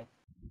दिया है।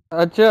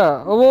 अच्छा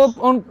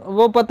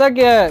वो पता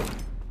क्या है।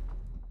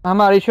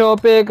 हमारी शॉप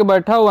पे एक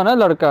बैठा हुआ ना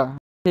लड़का।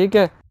 ठीक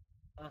है।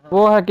 हाँ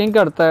वो हाँ। हैकिंग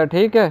करता है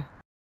ठीक है।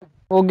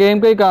 वो गेम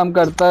का ही काम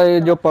करता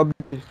है जो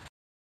पबजी।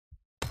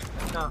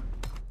 अच्छा।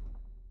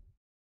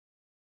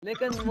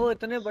 लेकिन वो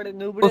इतने बड़े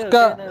नुबड़े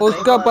उसका होते हैं ना,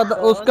 सही बात तो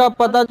उसका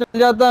पता चल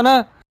जाता है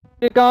ना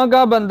कि कहाँ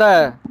कहाँ बंदा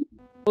है।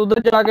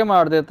 उधर जाके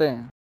मार देते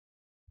हैं।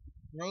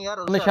 नहीं यार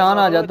सही निशान बात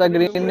आ है, वो जाता है इतने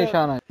ग्रीन नुबड़े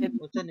निशान है।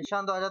 उससे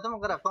निशान तो आ जाता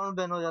मगर अकाउंट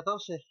बैन हो जाता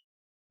उससे।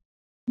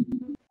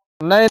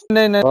 नहीं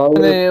नहीं हाँ नहीं वो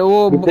नहीं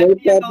वो रिपोर्ट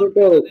एंटी करते अकाउंट तो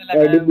बैन होने लगा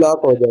आईडी है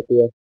ब्लॉक हो जाती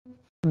है।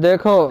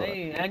 देखो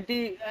नहीं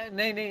एंटी,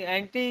 नहीं नहीं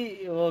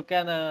एंटी, वो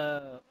क्या ना,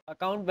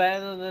 अकाउंट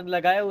बैन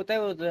लगाया होता है,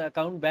 वो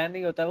अकाउंट बैन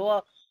नहीं होता।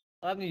 वो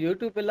आपने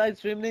यूट्यूब पे लाइव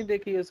स्ट्रीम नहीं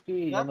देखी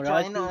उसकी, यार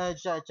यमराज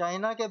की?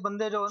 चाइना के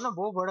बंदे जो है ना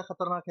वो बड़े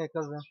खतरनाक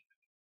हैकर्स हैं।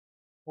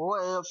 वो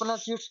अपना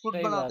चीट्स खुद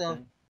सही बनाते बात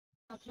है।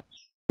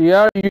 हैं।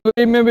 यार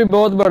यूएई में भी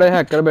बहुत बड़े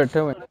हैकर बैठे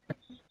हुए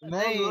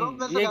मैं यूरोप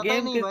में नहीं तो ये जाता ही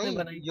गेम नहीं किसने भाई।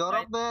 बनाई?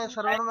 यूरोप में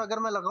सर्वर में अगर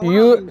मैं हैं। लगाऊं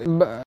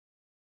ना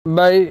अभी।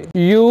 बाई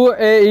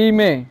यूएई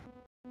में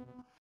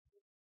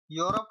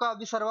यूरोप का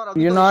अभी सर्वर, अभी तो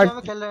एशिया यूनाइट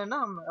में खेल रहे हैं ना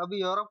हम,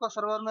 अभी यूरोप का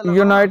सर्वर में लगाऊं ना।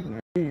 यूनाइट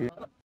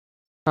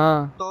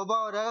हाँ तौबा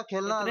हो जाएगा,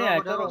 खेलना इतने अजाब हो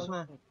हैकर जाएगा हो?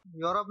 उसमें।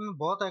 यूरोप में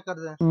बहुत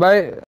हैकर्स हैं।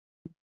 बाई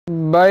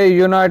बाई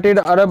यूनाइटेड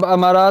अरब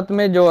अमारात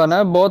में जो है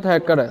ना बहुत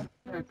हैकर है।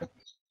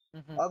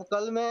 हम्म। अब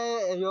कल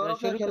मैं यूरोप में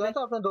शुरू खेला करें।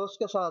 था अपने दोस्त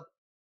के साथ।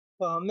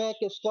 तो हमें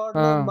एक स्क्वाड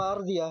ने हाँ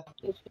मार दिया।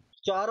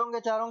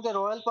 चारों के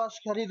रॉयल पास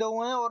खरीदे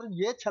हुए हैं और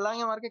ये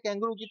छलांगे मार के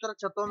कैंगरू की तरह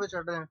छतों पे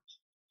चढ़ रहे हैं।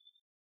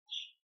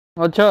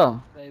 अच्छा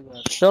सही बात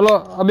है। चलो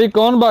अभी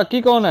कौन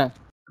बाकी कौन है।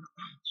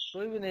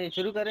 कोई भी नहीं,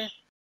 शुरू करें।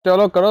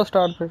 चलो करो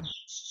स्टार्ट फिर।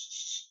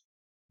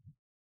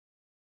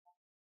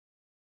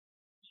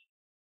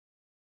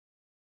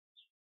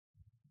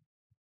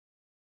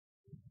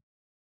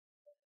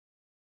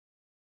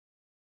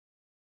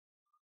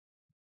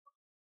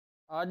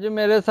 आज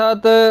मेरे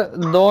साथ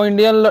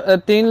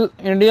तीन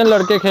इंडियन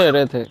लड़के खेल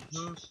रहे थे।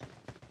 हम्म।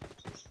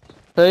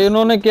 तो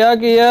इन्होंने क्या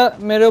किया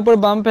मेरे ऊपर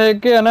बम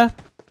फेंक के है ना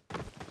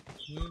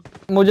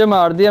हम्म। मुझे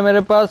मार दिया।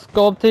 मेरे पास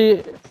स्कोप थी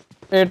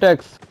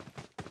 8x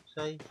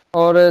सही।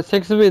 और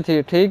 6 भी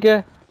थी ठीक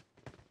है।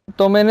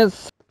 तो मैंने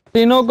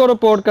तीनों को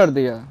रिपोर्ट कर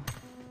दिया।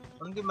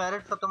 उनकी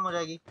मेरिट खत्म हो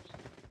जाएगी।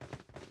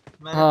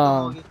 मेरिट कम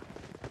हाँ होगी।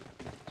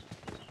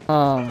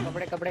 हाँ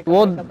कपड़े कपड़े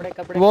वो कपड़े कपड़े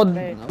कपड़े वो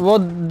कपड़े। वो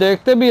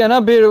देखते भी है ना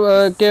फिर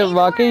कि Say the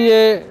वाकई word.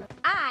 ये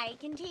I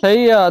can teach सही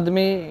you. है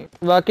आदमी।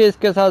 वाकई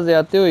इसके साथ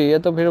ज्यादती हुई है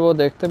तो फिर वो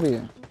देखते भी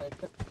है।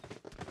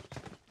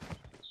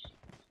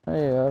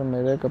 अरे यार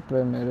मेरे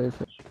कपड़े मेरे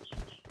से।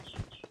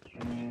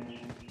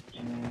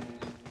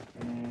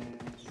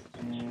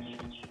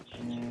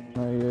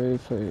 हाँ यही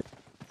सही।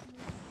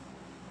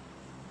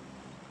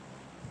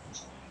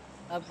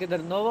 आप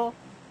किधर नोवो?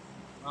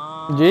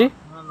 जी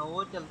हाँ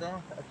नोवो चलते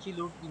हैं, अच्छी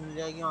लूट मिल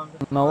जाएगी वहां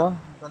पे नवा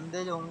मगर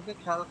बंदे जो होंगे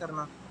ख्याल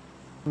करना।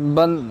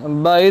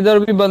 भाई इधर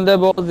भी बंदे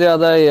बहुत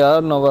ज्यादा है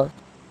यार नवा।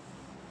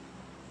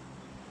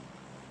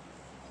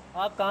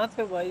 आप कहाँ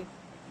से हो भाई?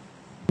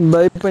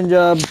 भाई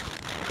पंजाब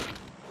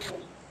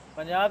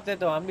पंजाब से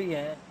तो हम भी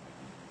हैं।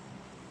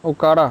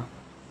 उकाड़ा।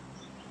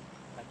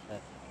 अच्छा अच्छा।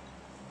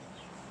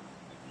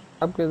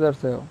 आप किधर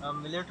से हो? अब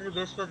मिलिट्री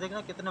बेस पे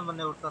देखना कितने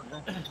बंदे उतरते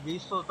हैं।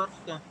 20 तो उतर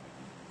चुके हैं।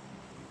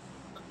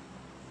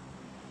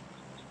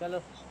 चलो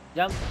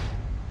जंप।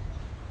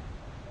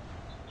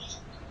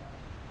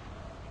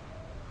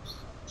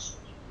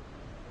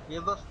 ये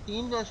बस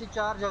 3 ऐसी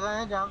 4 जगह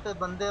हैं जहाँ पे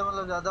बंदे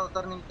मतलब ज्यादा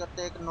उतर नहीं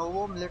करते। एक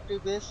नोवो मिलिट्री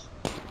बेस,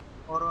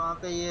 और वहाँ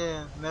पे ये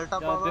मेल्टा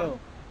जहाँ पे पावर, हो?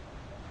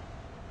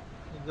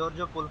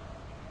 जॉर्जो पुल।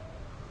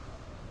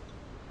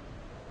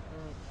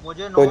 हम्म,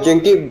 मुझे नोवो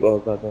कोचिंग की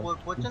बहुत आता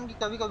पोचन की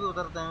कभी कभी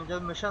उतरते हैं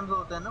जब मिशन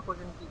होते हैं ना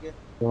पोचन की के।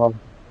 हाँ।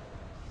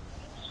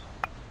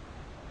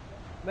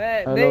 मैं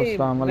हेलो नहीं,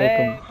 अस्सलाम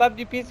वालेकुम मैं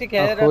पबजी पीसी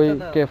खेल रहा था अखोई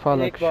ना كيف एक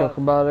حالك شو बार।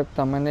 اخبارك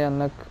طمني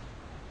عنك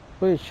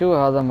कोई شو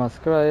هذا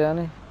مسكرة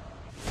يعني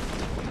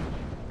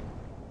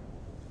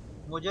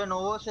मुझे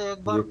नोवो से एक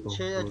ये बार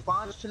कौन?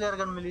 5 फ्लेयर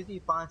गन मिली थी,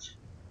 5।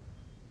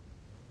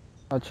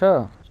 अच्छा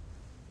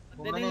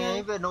वो बंदे मैंने नहीं यहीं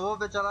आए। पे नोवो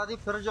पे चला दी।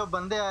 फिर जो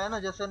बंदे आए ना,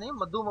 जैसे नहीं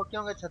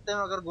मधुमक्खियों के छत्ते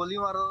में अगर गोली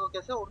मार दो तो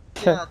कैसे उड़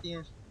के आती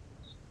हैं।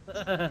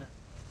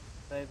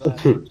 सही बात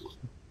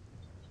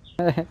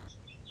है।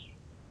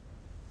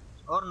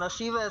 और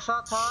नसीब ऐसा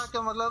था कि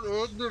मतलब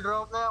एक भी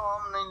ड्रॉप में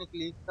आर्म नहीं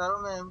निकली, चारों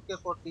में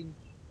MK14।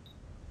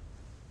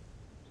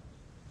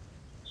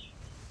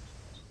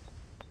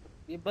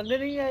 ये बंदे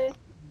नहीं आए।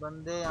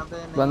 बंदे यहाँ पे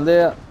नहीं बंदे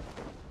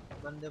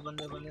अभी। बंदे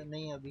बंदे बंदे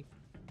नहीं अभी।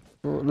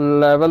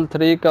 लेवल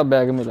 3 का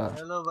बैग मिला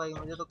चलो भाई,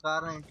 मुझे तो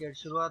कार 98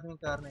 शुरुआत में,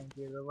 कार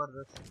 98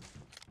 जबरदस्त।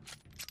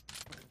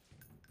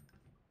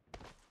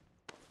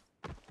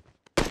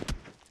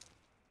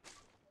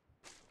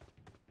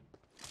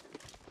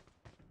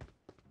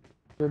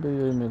 चलो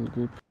ये मिल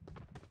गई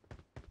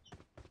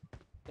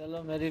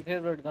चलो मेरी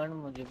फेवरेट गन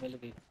मुझे मिल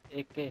गई,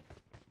 एक के।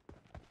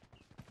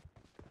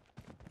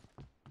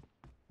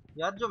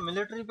 यार जो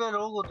मिलिट्री पे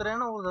लोग उतरे हैं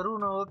ना, वो जरूर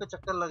नोवो पे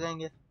चक्कर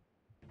लगाएंगे,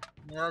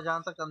 मेरा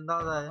जहाँ तक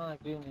अंदाजा है। हाँ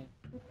क्यों नहीं।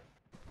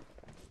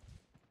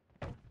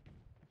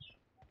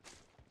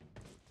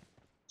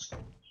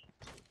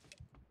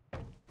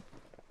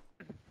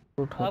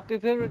 उठा आपकी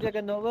फेवरेट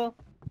जगह नोवा।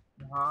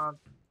 हाँ,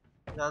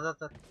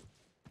 ज्यादातर।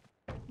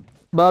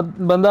 बात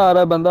बंदा आ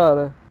रहा है बंदा आ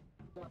रहा है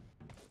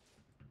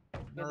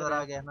किधर नजर है?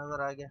 आ गया,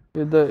 नजर आ गया।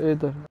 इधर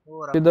इधर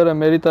वो रहा। इधर है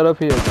मेरी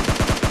तरफ ही है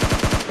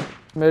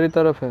मेरी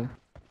तरफ है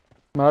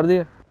मार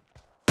दिया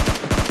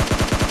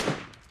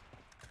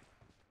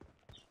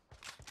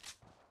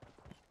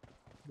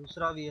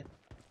दूसरा भी है।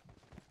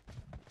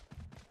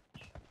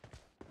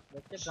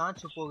 बच्चे कहाँ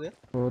छुपोगे?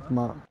 बहुत हाँ,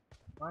 मार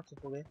कहाँ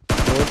छुपोगे?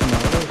 बहुत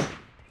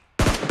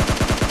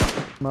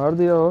मार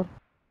दिया और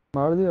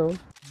मार दिया और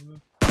हम्म,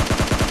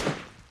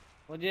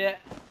 मुझे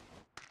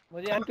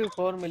मुझे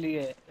M24 मिली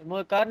है।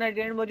 मुझे कार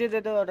 98 मुझे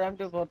दे दो और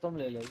M24 तुम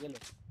ले लो, ये लो।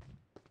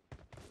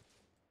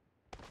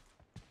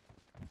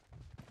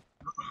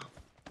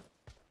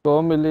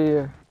 तो मिली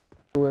है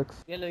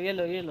 2x ये लो ये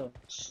लो ये लो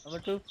नंबर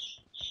 2,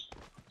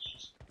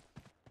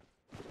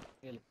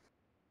 ये लो।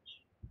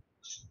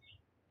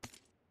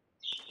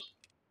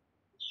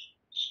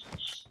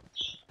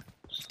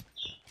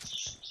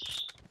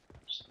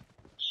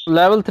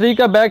 लेवल 3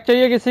 का बैग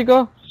चाहिए किसी को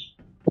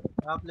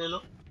आप ले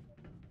लो।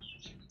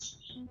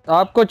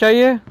 आपको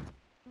चाहिए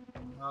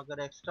अगर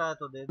एक्स्ट्रा है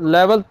तो दे दो।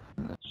 लेवल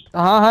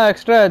हाँ हाँ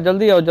एक्स्ट्रा है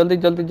जल्दी आओ जल्दी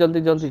जल्दी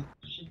जल्दी जल्दी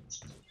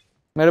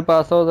मेरे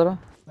पास आओ जरा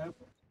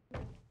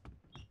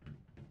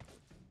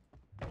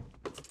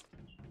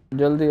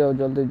जल्दी आओ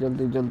जल्दी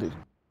जल्दी जल्दी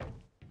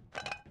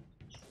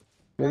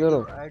किधर आईडी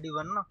हो आईडी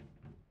 1 ना।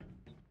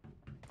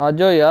 आ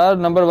जाओ यार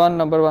नंबर 1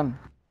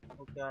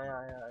 ओके, आया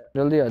आया आया।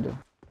 जल्दी आ जाओ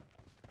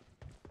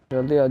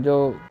जल्दी आ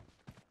जाओ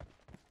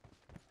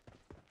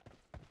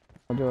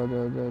आ जाओ आ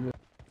जाओ आ जाओ आ जाओ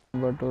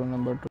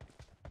नंबर 2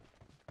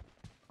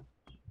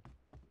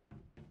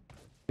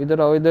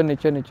 इधर आओ इधर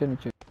नीचे नीचे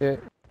नीचे ये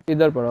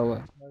इधर पड़ा हुआ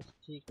है बस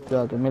ठीक हो जा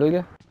गया। तो मिल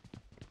गया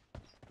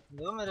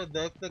देखो मेरे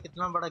बैग पे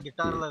कितना बड़ा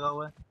गिटार लगा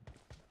हुआ है।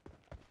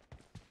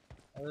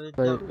 अरे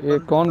भाई जब ये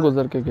कौन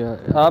गुजर के गया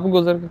है आप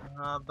गुजर के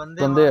हाँ,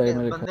 बंदे आए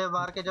मेरे बंदे ख्याल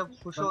मार के जब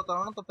खुश होता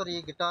हूँ ना, तो फिर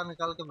ये गिटार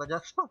निकाल के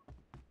बजाता हूँ।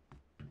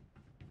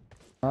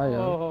 हाँ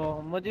यार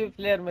ओहो मुझे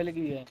फ्लेयर मिल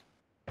गई है।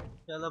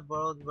 चलो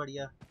बहुत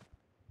बढ़िया।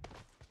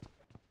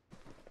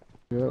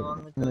 और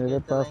में चल के मेरे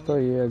पास चलाएंगे। तो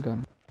ये है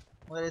गन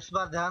मगर इस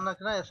बार ध्यान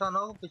रखना, ऐसा ना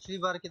हो पिछली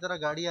बार की तरह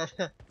गाड़ी आ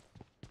जाए।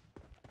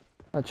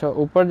 अच्छा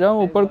ऊपर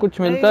जाऊं एक ऊपर बार कुछ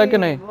मिलता है कि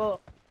नहीं नहीं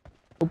वो,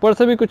 ऊपर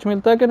से भी कुछ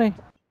मिलता है कि नहीं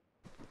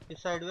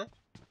इस साइड में।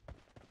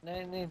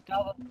 नहीं नहीं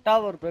टावर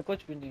टावर पे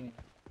कुछ भी नहीं है।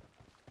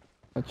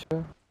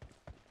 अच्छा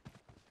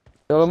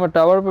चलो मैं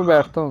टावर पे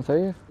बैठता हूँ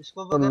सही है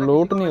स्कोप और वगैरह किसी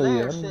लूट को नहीं मिला हुई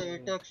है यार इससे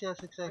 8x या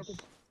 6x?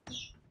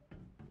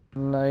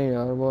 नहीं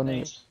यार वो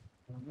नहीं नहीं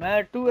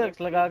मैं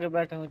 2x लगा के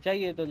बैठा हूँ,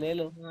 चाहिए तो ले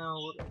लो। हाँ,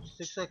 वो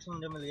 6x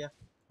मुझे मिल गया।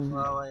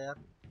 वाह वाह यार,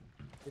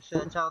 इससे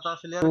अच्छा होता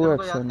फ्लेयर गन को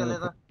 2x है याद कर मेरे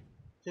लेता।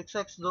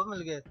 6x 2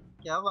 मिल गए,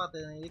 क्या बात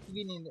है। एक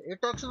भी नहीं,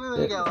 8x भी मिल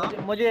पास गया।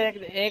 वाह। मुझे एक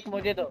एक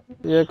मुझे दो,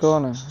 ये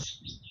कौन है एक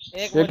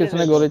ये मुझे दे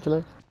किसने दो। गोली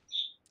चलाई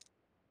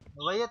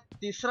भाई ये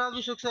तीसरा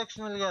भी 6x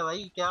मिल गया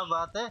भाई, क्या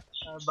बात है।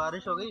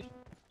 बारिश हो गई।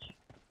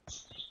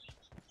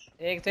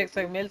 एक से एक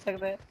तक मिल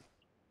सकता है।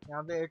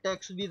 यहाँ पे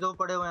 8x भी 2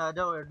 पड़े हुए हैं, आ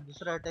जाओ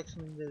दूसरा 8x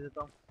में दे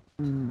देता हूँ।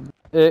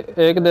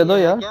 एक दे दो ये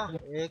है यार। क्या?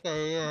 एक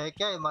है, ये है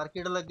क्या?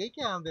 मार्केट लग गई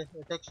क्या यहाँ पे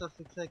अटैक्स और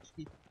 6x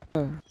की?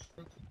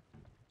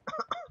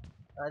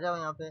 आ जाओ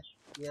यहाँ पे,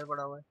 गियर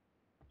पड़ा हुआ है।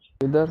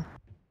 इधर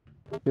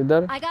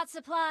इधर। I got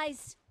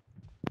supplies.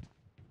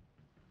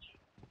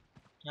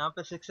 यहाँ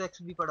पे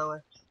 6x भी पड़ा हुआ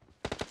है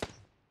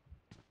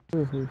I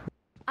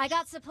got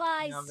यहाँ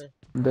supplies. पे।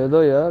 दे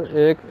दो यार,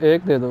 एक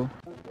एक दे दो।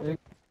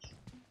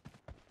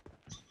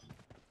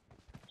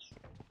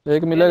 एक ले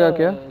लो, मिलेगा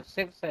क्या?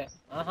 6 है।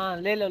 हाँ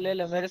ले लो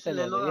मेरे 6 से ले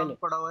ले लो, लो, ये यहाँ लो। पे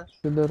पड़ा हुआ है।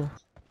 किधर?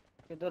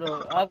 किधर हो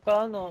आप?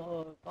 कौन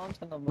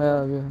सा नंबर मैं आ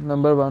 1? गया,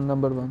 नंबर 1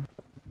 नंबर 1।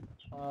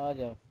 आ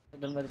जाओ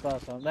इधर मेरे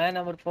पास आओ, मैं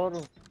नंबर 4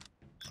 हूँ।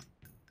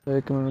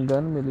 एक मिनट,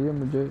 गन मिली है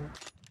मुझे।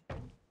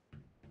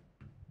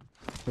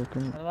 एक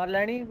मिनट। हमारा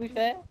लैंडिंग कुछ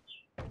है।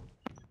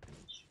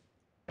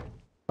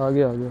 आ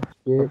गया आ गया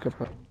ये सबके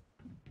पास।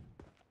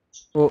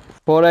 वो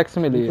 4x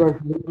मिली है।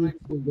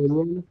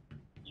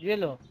 ये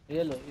लो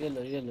ये लो ये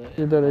लो ये लो।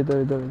 इधर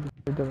इधर इधर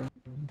इधर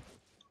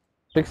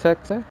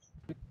 6x है।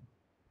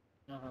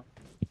 हाँ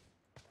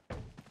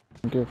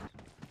थैंक यू।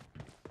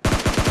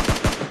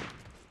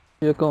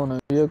 ये कौन है,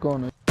 ये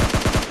कौन है?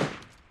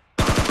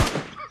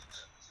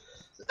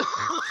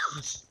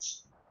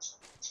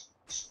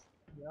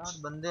 यार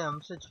बंदे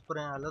हमसे छुप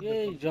रहे हैं, हालत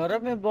ये देखो।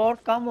 यूरोप में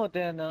बहुत कम होते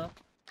हैं ना,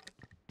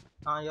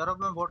 हाँ, यूरोप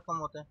में बहुत कम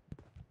होते हैं।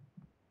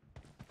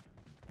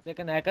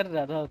 लेकिन हैकर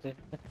ज्यादा होते हैं।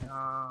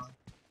 हाँ,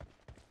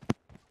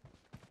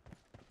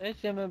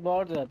 एशिया में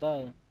बहुत ज्यादा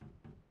है।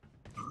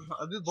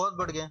 अभी बहुत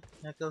बढ़ गए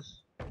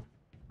हैकर्स,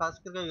 खास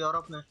करके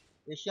यूरोप में।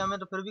 एशिया में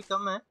तो फिर भी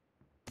कम है।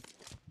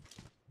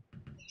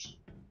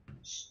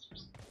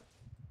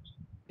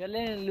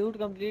 चले लूट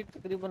कंप्लीट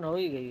तकरीबन हो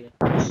ही गई है।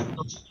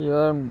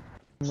 यार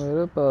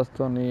मेरे पास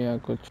तो नहीं है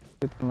कुछ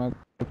इतना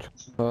कुछ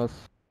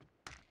खास।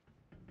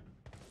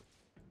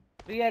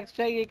 3x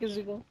चाहिए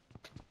किसी को?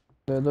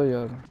 दे दो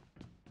यार।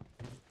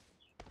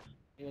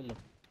 ये लो।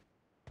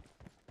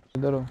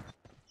 इधर हो।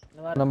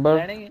 हमारा नंबर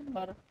लेने ही है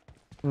हमारा।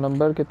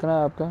 नंबर कितना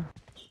है आपका?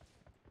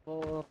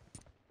 तो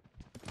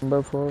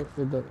नंबर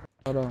 4 इधर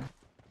आ रहा हूँ।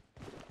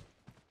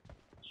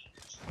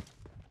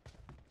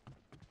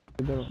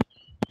 इधर हो।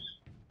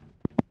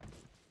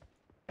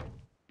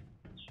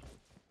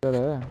 इधर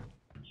है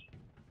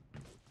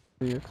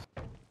 3x।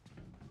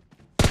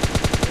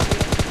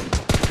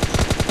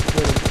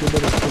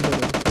 किधर है, किधर है,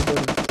 किधर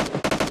है,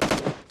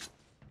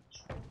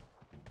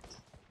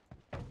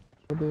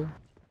 किधर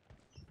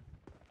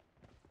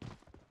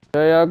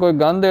है? यार कोई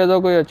गन दे दो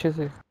कोई अच्छी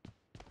सी।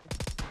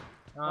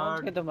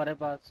 कौन से तुम्हारे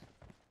पास?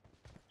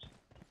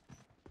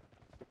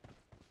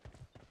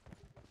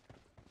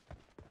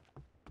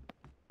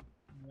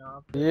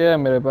 ये है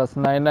मेरे पास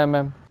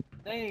 9mm।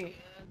 नहीं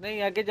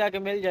नहीं, आगे जाके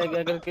मिल जाएगी।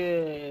 अगर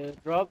के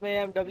ड्रॉप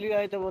में MW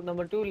आए तो वो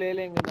नंबर 2 ले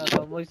लेंगे ना,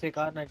 तो मुझे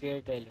सिखाना कि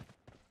एयरटेल।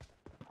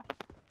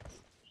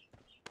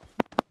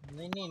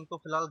 नहीं नहीं, इनको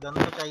फिलहाल गन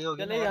तो चाहिए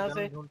होगी ना चले यार, यहाँ गन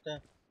से। ढूंढते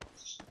हैं।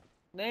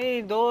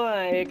 नहीं, दो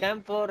है, एक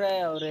M4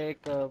 है और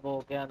एक वो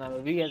क्या नाम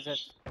है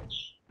VSS।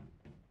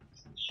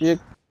 ये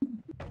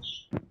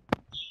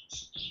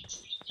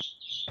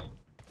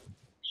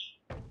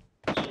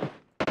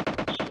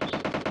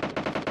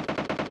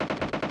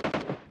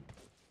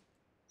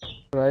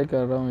ट्राई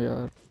कर रहा हूँ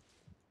यार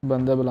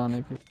बंदे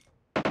बुलाने की।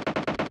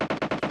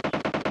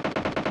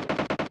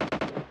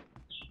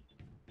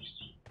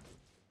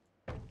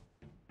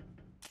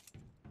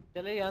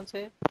 चले यहाँ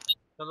से।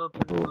 चलो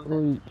फिर निकलते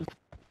हैं।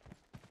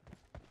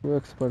 वो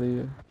एक्स पड़ी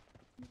है।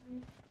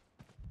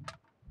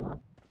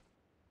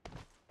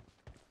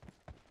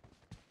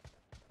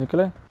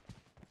 निकले।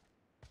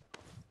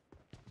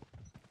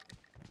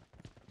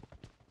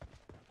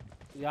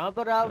 यहाँ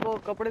पर आप वो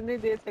कपड़े नहीं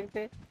दे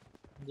सकते?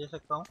 दे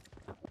सकता हूँ।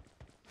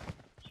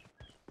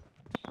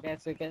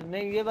 कैसे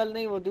नहीं, ये वाले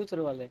नहीं, वो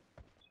दूसरे वाले।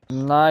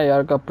 ना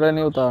यार कपड़े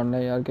नहीं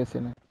उतारने यार किसी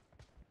ने।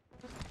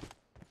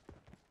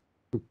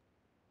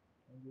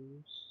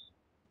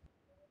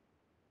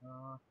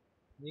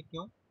 ये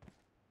क्यों?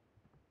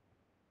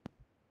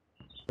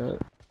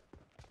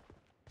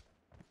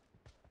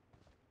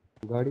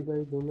 गाड़ी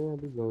गाड़ी दोनों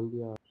अभी जोन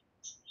दिया।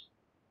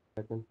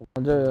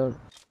 आजा यार।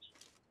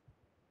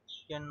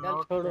 कैन चल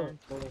नॉट छोड़ो सेंड।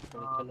 छोड़ो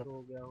छोड़ो, हाँ, चलो। तो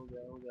हो गया हो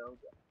गया हो गया हो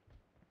गया।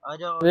 आ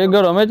जाओ आ एक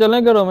जाओ। घरों में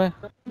चलें, घरों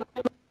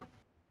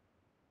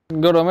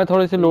में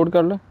थोड़ी सी लोड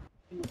कर ले।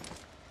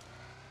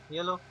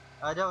 ये लो,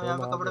 आ जाओ, यहाँ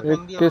पे कपड़े एक फेंक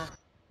दिए किस मैं।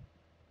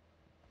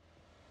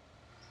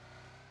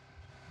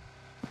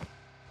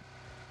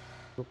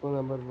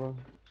 नंबर 1।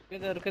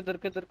 किधर किधर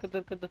किधर किधर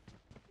किधर?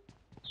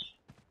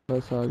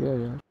 बस आ गया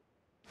यार।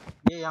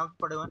 ये यहाँ पे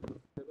पड़े हुए हैं।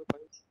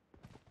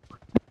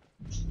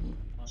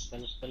 हाँ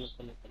चलो चलो चलो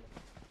चलो।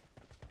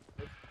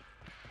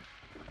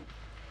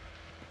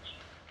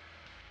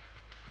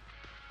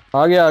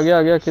 आ गया आ गया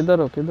आ गया। किधर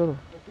हो, किधर हो?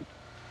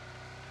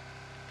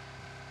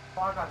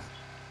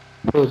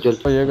 तो चल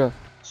ओ ये का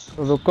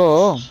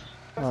रुको।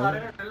 सारे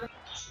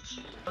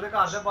ਉਹਦੇ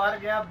ਘਰ ਦੇ ਬਾਹਰ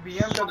ਗਿਆ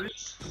BMW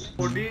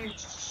Audi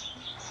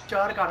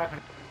 4 ਕਾਰਾਂ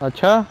ਖੜੀਆਂ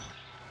अच्छा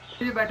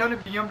ਜੀ ਬੈਠਾ ਉਹਨੇ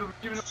BMW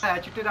ਚ ਮੈਨੂੰ ਹੈ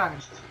ਚਿੱਟੇ ਰੰਗ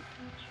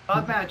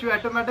ਬਾਅਦ ਮੈਂ ਐਚੂ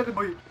ਆਟੋਮੈਟਿਕ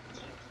ਬੋਈ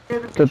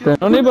तो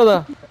तेनों नहीं पता?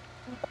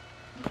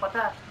 ਪਤਾ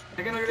ਹੈ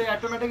लेकिन वो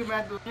ऑटोमेटिक मैं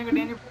दूसरी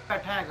गड्डियां नहीं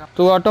बैठा हैगा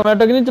तू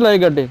ऑटोमेटिक नहीं चलाई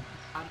गड्डी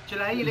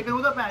चलाई लेकिन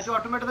ਉਹਦਾ ਭੈਣ ਚੋ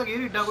ਆਟੋਮੈਟਿਕ ਦਾ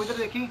ਗੇਅਰ ਏਡਾ ਕੋਈ ਇਧਰ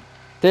ਦੇਖੀ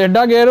ਤੇ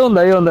ਐਡਾ ਗੇਅਰ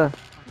ਹੁੰਦਾ ਹੀ ਹੁੰਦਾ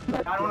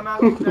यार ਹੁਣ ਮੈਂ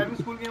ਡਰਾਈਵਿੰਗ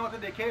ਸਕੂਲ ਗਿਆ ਉੱਥੇ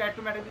ਦੇਖੇ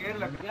ਆਟੋਮੈਟਿਕ ਗੇਅਰ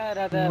ਲੱਗਾ क्या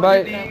रहता है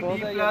भाई- देखना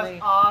बहुत है या नहीं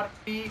आर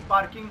टी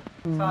पार्किंग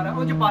सारा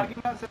वो जो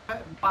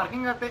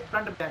पार्किंग करते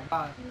फ्रंट बैक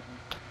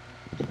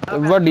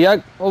ਵੱਡੀਆਂ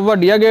ਉਹ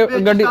ਵੱਡੀਆਂ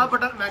ਗੱਡੀ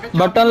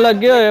ਬਟਨ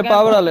ਲੱਗੇ ਹੋਏ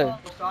ਪਾਵਰ ਵਾਲੇ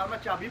ਸਟਾਰ ਮੈਂ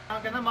ਚਾਬੀ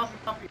ਕਹਿੰਦਾ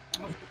ਮਾਫੀ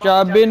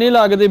ਚਾਬੀ ਨਹੀਂ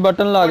ਲੱਗਦੀ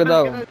ਬਟਨ ਲੱਗਦਾ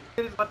ਉਹ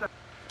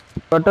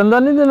ਬਟਨ ਦਾ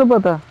ਨਹੀਂ ਤੈਨੂੰ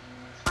ਪਤਾ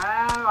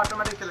ਮੈਂ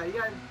ਆਟੋਮੈਟਿਕ ਚਲਾਈ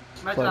ਆ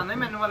ਮੈਂ ਚਲਾਉਂਦਾ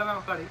ਮੈਨੂਅਲ ਮੈਂ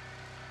ਗਾੜੀ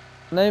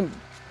ਨਹੀਂ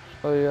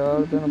ਓ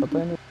ਯਾਰ ਤੈਨੂੰ ਪਤਾ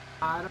ਹੀ ਨਹੀਂ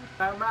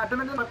यार मैं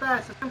ऑटोमेटिक पता है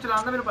सिस्टम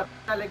चलाना मेरे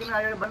पता है लेकिन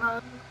आया बना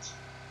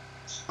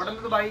बटन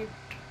तो भाई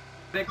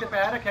ब्रेक पे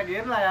पैर रखा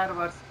गियर लाया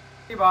रिवर्स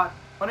की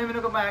बात उन्हें मेरे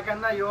को मैं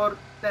कहना योर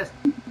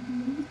टेस्ट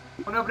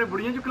उन्हें अपनी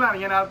बुढ़ियां जो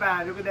खिलानियां नाल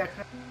भैन जो कि देख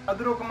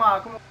अदरों घुमा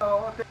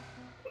ते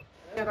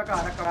ਇਹਦਾ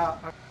ਘਰ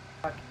ਰੱਖੜਾ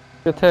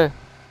ਕਿੱਥੇ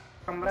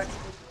ਕਮਰਾ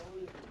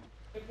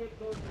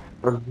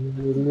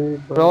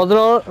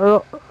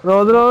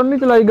ਰੋਜ਼ ਨਹੀਂ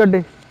ਚਲਾਈ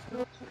ਗੱਡੀ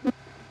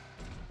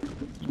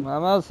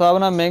ਮਾਮਾ ਸਭ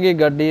ਨਾਲ ਮਹਿੰਗੀ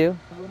ਗੱਡੀ ਹੈ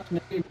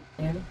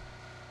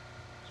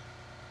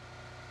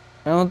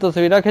मैं हूँ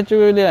तस्वीर खिंच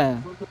के ले आया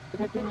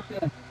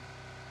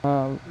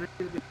हाँ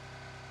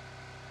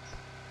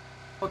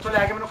ਉੱਥੋਂ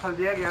ਲੈ ਕੇ ਮੈਨੂੰ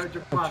ਖਲਦਿਆ ਗਿਆ ਵਿੱਚ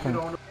ਘੁਮਾ ਕੇ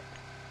ਰੌਂਡ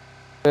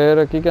फिर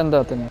की कहंदा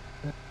तैਨੂੰ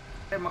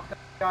ਤੇ ਮੱਕਾ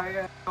ਆ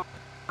ਗਿਆ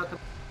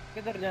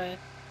किधर जाए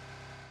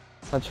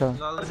अच्छा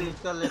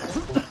देख कर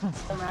लेते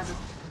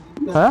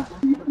हैं। हैं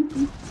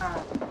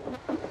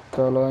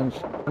चलो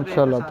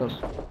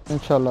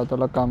इंशाल्लाह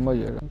ताला काम हो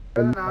जाएगा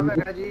ਇਹਦਾ ਨਾਮ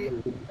ਹੈਗਾ ਜੀ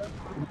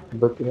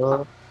बकरा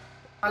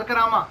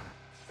अलकरामा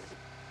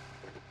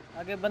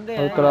आगे बंदे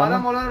और हैं करा- माला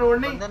मौलाना रोड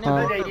नहीं बंदे नहीं,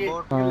 इधर जाइए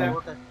बोट हाँ।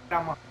 बोट है।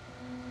 अलकरामा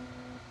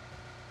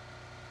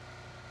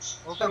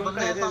ओके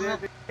बंदे हैं सामने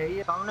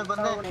सामने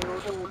बंदे हैं।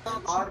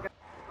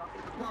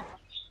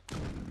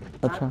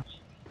 अच्छा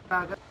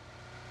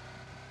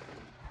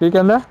की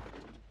कहंदा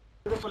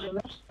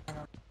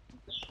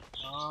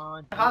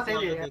हाँ हाँ,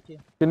 सही है। देखिए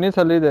कितनी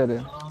सली दे रहे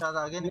शायद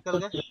आगे निकल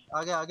गए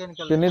आगे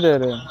निकल कितनी गए दे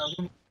रहे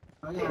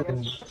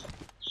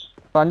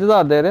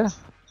 5000 दे रहे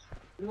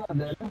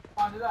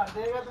 5000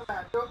 देगा तो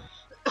मैं जो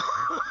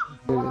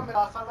बोला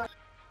मेरा साला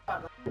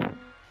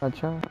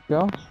अच्छा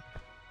क्यों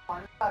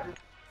 5000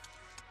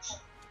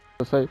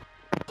 तो सही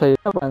सही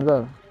है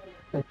 5000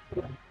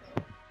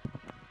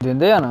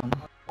 देंदे आ ना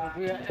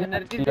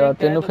एनर्जी यार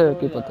तेनू फिर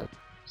की पता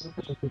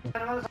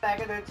मैंने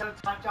लेके दे चल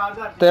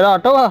 4000 तेरा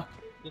ऑटो का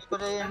किसको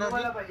चाहिए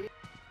एनर्जी भाई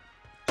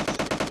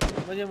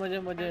मुझे मुझे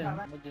मुझे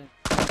मुझे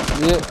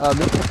ये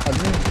आदमी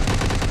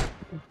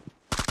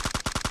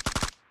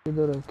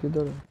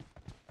किधर है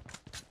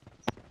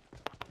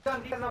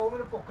वो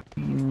मेरे भुख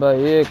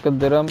भाई एक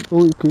दिरहम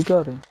की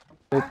कर रहे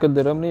एक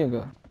दिरहम नहीं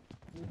हैगा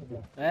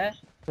है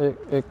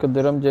एक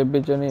दिरहम जेब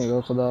च नहीं हैगा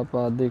खुदा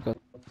पाक दी कर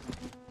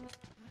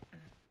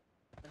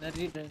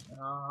एनर्जी ड्रिंक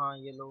हाँ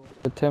ये लो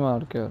किथे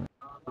मार के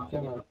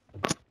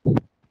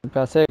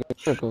पैसे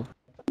को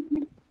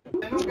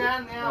तेनू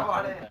कहन नया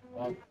वाड़े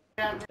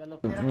चलो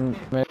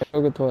मेरे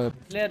को किथों है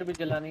प्लेयर भी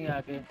चलानी है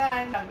आगे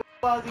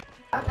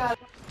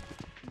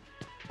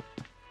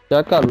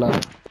क्या कर ला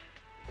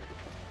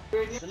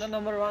चलो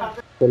नंबर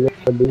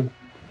 1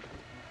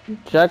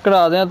 चेक करा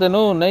दें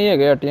तेनू नहीं है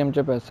एटीएम च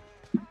पैसे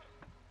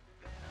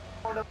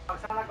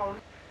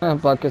हाँ,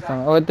 पाकिस्तान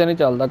ਉਹ ਇੱਥੇ ਨਹੀਂ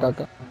ਚੱਲਦਾ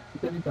ਕਾਕਾ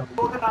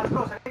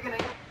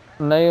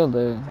ਨਹੀਂ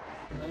ਹੁੰਦੇ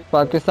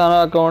ਪਾਕਿਸਤਾਨ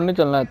ਦਾ ਅਕਾਊਂਟ ਨਹੀਂ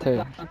ਚੱਲਣਾ ਇੱਥੇ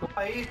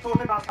ਭਾਈ ਤੋਂ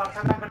ਤੇ ਨਾਲ ਕਰ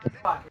ਸਕਦਾ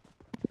ਪਾ ਕੇ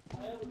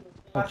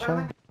ਅੱਛਾ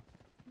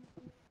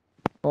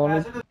ਉਹ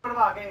ਨਹੀਂ ਪੈਸੇ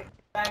ਕਢਵਾ ਕੇ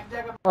ਬੈਂਕ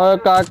ਜਾ ਕੇ ਓਏ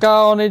ਕਾਕਾ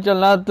ਉਹ ਨਹੀਂ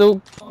ਚੱਲਣਾ ਤੂੰ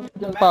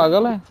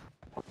ਪਾਗਲ ਹੈ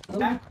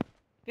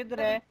किधर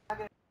है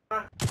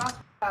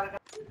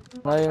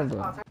नहीं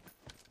ਹੁੰਦਾ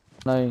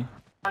नहीं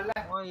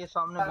वो ये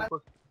सामने बिल्कुल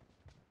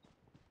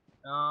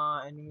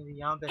एनिमी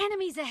यहाँ पे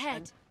Enemies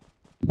ahead.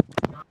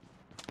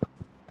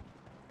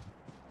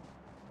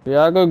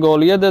 यार कोई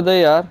गोलियां दे दे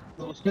यार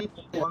उसकी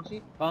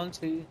कौन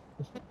सी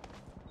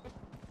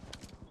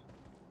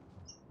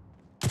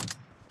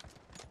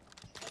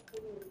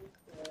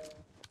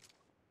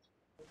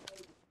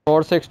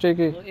 .460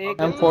 की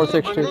एक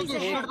M460 बंदे की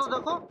स्पीड तो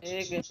देखो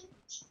एक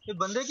ये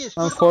बंदे की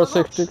स्पीड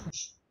M460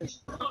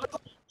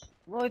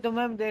 वही तो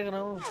मैं देख रहा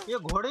हूँ ये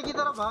घोड़े की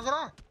तरह भाग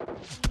रहा है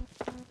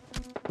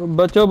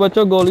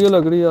बच्चों गोलियां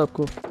लग रही है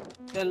आपको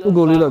चलो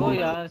गोली लग भागो गई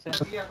यहाँ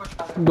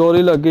से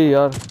गोली लग गई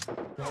यार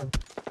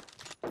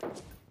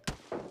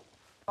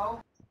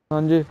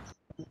हाँ जी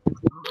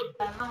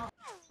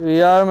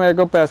यार मेरे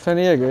को पैसे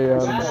नहीं है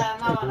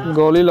यार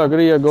गोली लग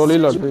रही है गोली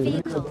लग रही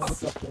है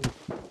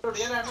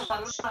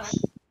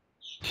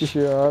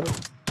यार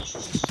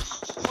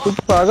तू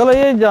पागल है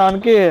ये जान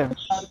के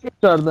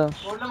करदा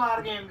ਗੋਲ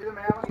ਮਾਰ ਗੇਮ ਦੀ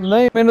ਮੈਂ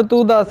नहीं मैंने तू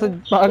दस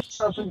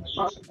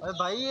अरे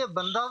भाई ये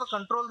बंदा तो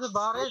कंट्रोल से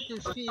बाहर है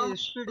इसकी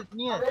स्पीड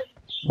इतनी है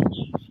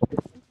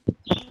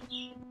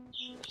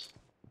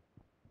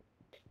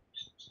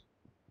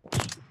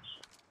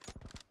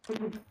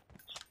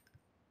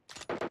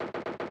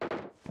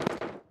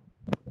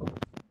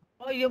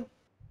और ये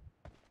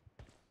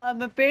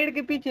मैं पेड़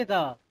के पीछे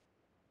था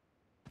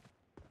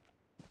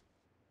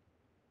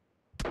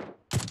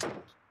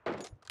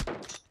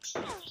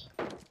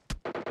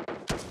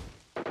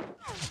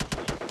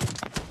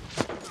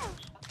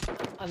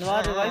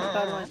अनवर रिवाइव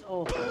कारवाइन।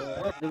 ओहो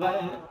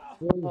रिवाइव।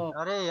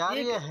 ओह अरे यार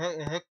ये ये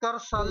हैकर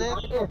साले।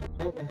 ये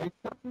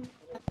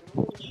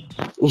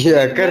नहीं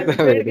हैकर मैं भी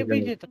था पेड़ मेरे के ख्याल।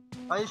 पीछे था।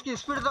 भाई इसकी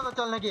स्पीड देखो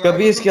चलने की,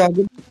 कभी इसके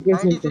आगे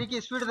कैसे 93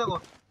 की स्पीड देखो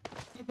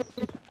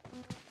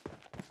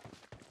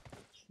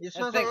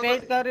इसमें से एक।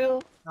 स्पेक्टेट कर रहे हो?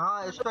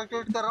 हाँ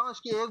स्पेक्टेट कर रहा हूँ,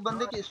 इसकी एक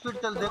बंदे की स्पीड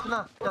चल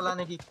देखना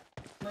चलाने की,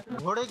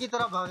 घोड़े की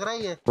तरह भाग रहा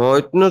ही है। हाँ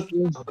इतना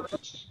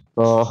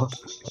हाँ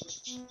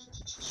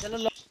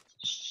चलो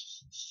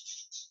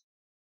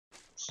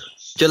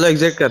चलो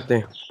एग्जिट करते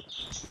हैं।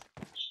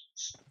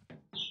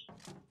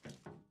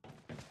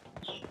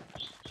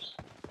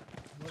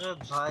 अरे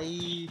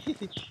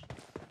भाई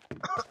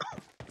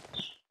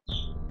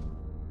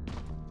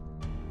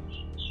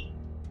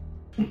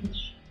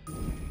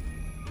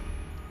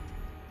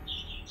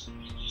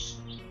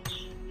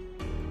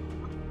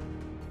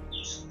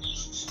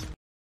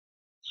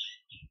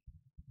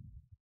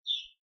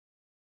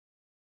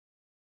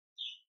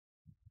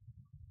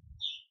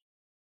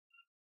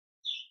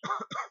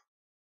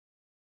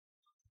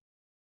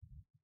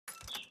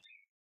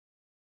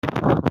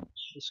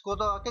इसको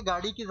तो आके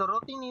गाड़ी की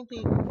जरूरत ही नहीं थी,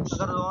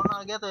 अगर जोन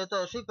आ गया तो ये तो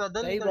ऐसे ही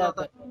पैदल सही निकल बात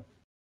जाता। है।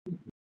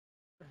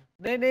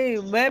 नहीं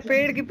नहीं मैं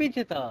पेड़ के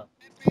पीछे था।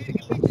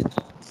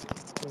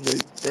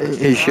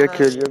 एशिया यार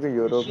खेल लिया कि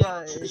यूरोप।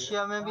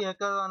 एशिया में भी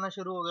हैकर आना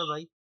शुरू हो गए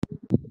भाई।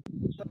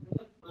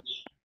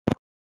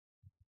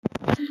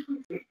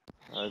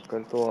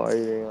 आजकल तो आ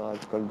ही रहे हैं,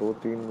 आजकल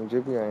 2-3 मुझे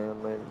भी आए हैं,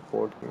 मैं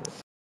रिपोर्ट किया।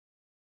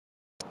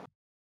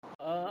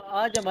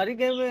 आज हमारी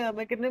गेम में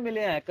हमें कितने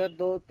मिले हैं हैकर?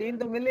 2-3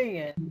 तो मिले ही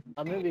हैं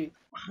हमें भी।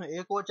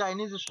 एक वो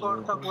चाइनीज स्क्वाड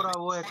था पूरा,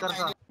 वो हैकर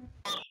था।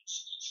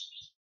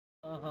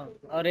 हाँ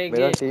और एक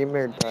मेरा ये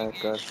टीममेट था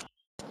हैकर।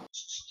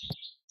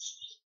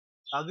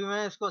 अभी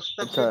मैं इसको अच्छा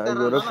स्पेक्टेट कर रहा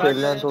था यूरोप ना, खेल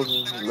रहे हैं तो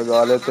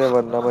लगा लेते हैं,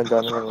 वरना मैं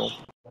जाने लगा हूँ।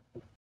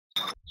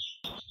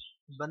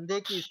 बंदे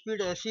की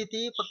स्पीड ऐसी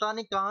थी पता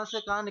नहीं कहां से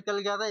कहां निकल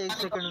गया था एक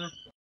सेकंड में।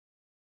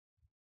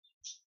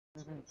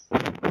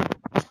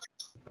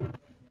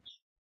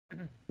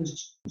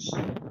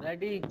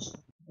 रेडी।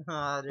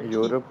 हाँ रेडी।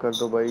 यूरोप कर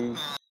दो भाई।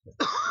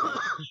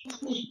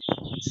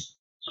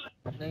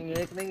 नहीं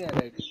एक नहीं है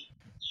रेडी।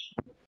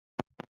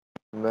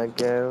 मैं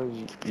कह रहा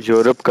हूँ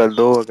यूरोप कर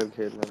दो अगर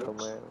खेलना, तो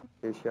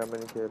मैं एशिया में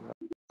नहीं खेलना।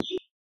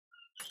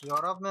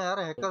 यूरोप में यार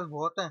हैकर्स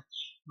बहुत हैं,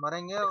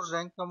 मरेंगे और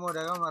रैंक कम हो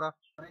जाएगा हमारा।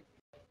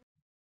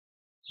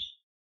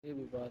 ये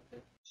भी बात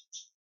है।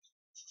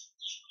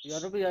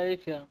 यूरोप या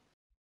एशिया?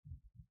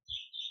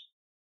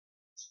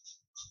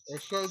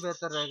 एशिया ही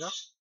बेहतर रहेगा।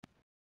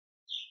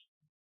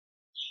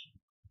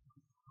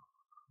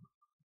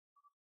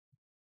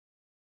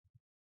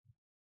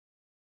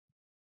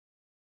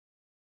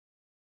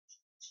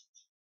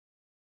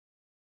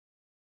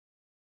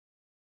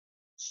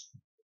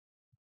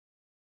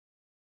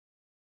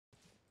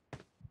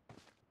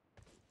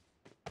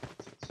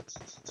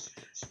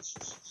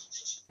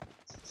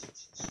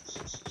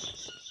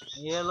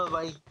 ये लो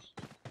भाई,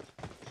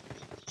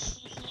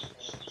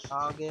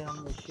 आ गए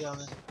हम एशिया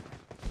में,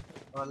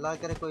 और अल्लाह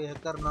करे कोई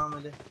हैकर ना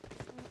मिले।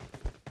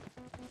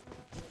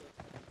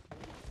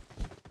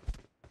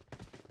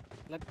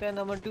 लगता है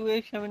नंबर 2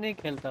 एशिया में नहीं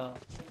खेलता।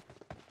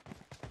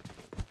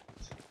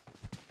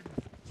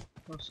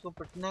 उसको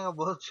पिटने का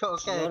बहुत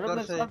शौक है यूरोप हैकर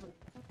में से। सब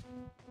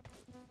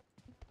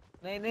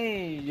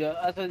नहीं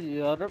असल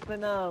यूरोप में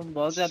ना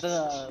बहुत ज्यादा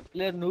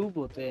प्लेयर नूब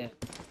होते हैं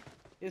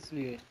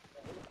इसलिए।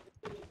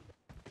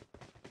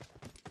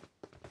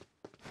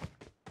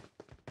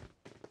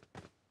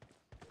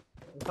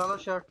 उठा लो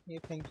शर्ट, ये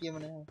फेंकी है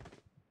मैंने।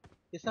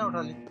 किसने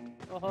उठा ली?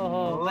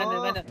 ओहो मैंने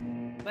ओ मैंने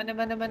मैंने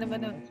मैंने मैंने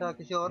मैंने अच्छा,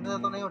 किसी और ने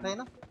तो नहीं उठाई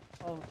ना?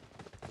 ओह,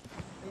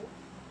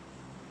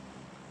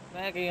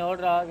 मैं कहीं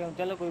और आ गया हूँ।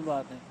 चलो कोई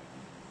बात नहीं।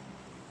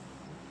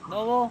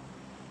 नोवो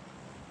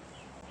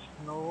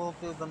नोवो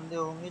पे बंदे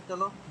होंगे,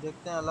 चलो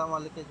देखते हैं, अल्लाह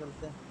मालिक के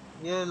चलते हैं।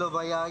 ये लो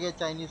भाई आ गए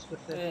चाइनीज फिर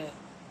से।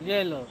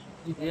 ये लो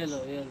ये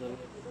लो ये लो ये लो।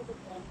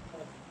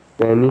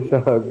 चाइनीज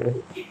आ गए।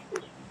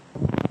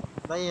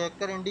 भाई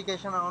हैकर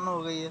इंडिकेशन ऑन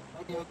हो गई है।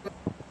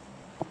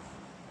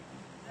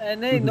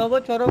 नहीं नोवो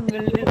छोरो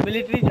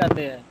मिलिट्री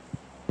जाते हैं।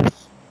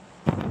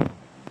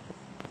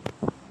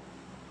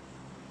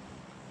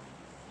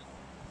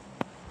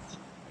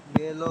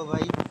 ये लो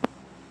भाई,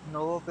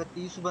 नोवो पे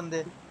 30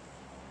 बंदे।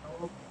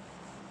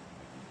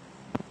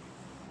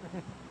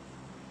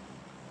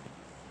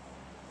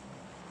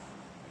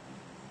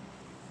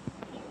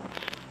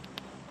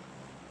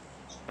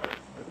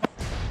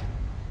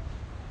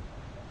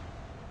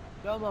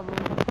 क्या मामू?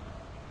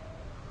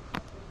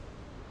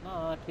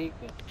 हाँ ठीक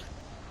है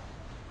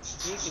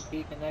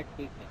ठीक है नेट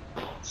ठीक है।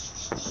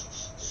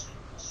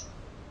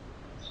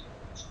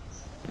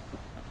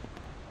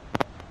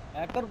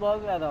 हैकर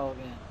बहुत ज्यादा हो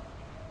गए हैं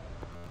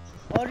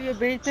और ये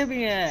बेचते भी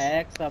हैं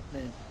हैक्स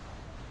अपने।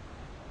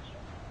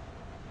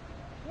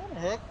 यार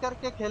हैक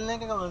करके खेलने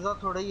का मजा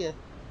थोड़ा ही है।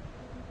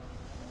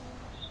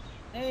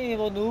 नहीं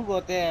वो नूब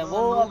होते हैं, वो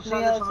नूब अपनी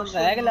साले समझते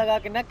हैक नहीं लगा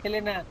के ना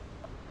खेले ना।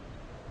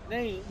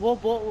 नहीं वो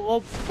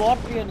बॉट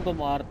भी उनको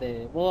मारते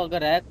हैं वो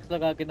अगर हैक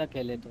लगा के ना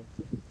खेले तो।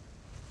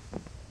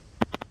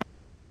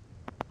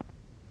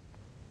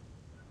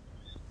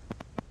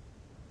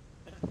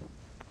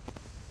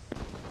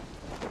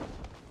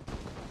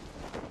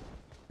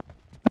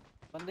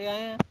 बंदे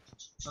आए हैं।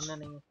 बंदे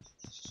नहीं है,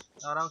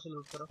 आराम से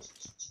लूट करो।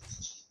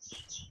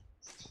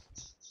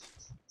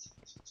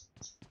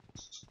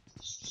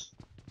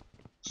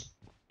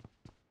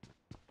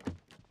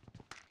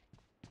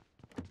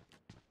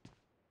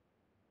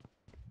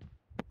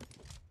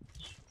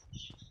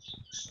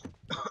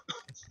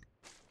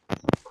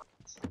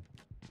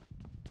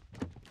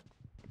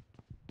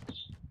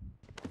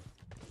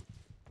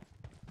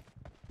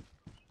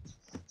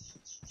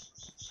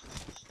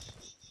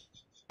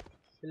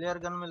 क्लियर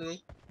गन मिल गई।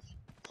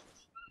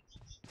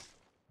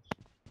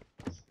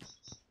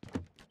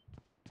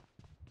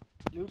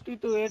 लूटी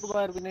तो एक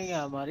बार भी नहीं है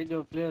हमारी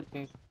जो प्लेयर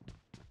थे।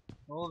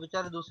 वो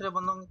बेचारे दूसरे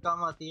बंदों के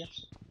काम आती है,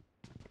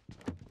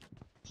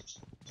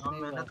 हम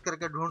सही मेहनत बात।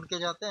 करके ढूंढ के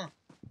जाते हैं।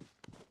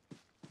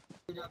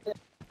 हाँ,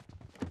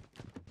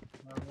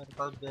 मेरे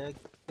पास बैग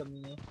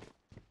कमी है,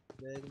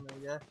 बैग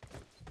मिल जाए।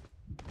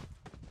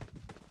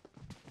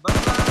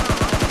 बंदा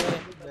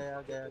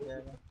गया गया गया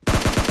गया।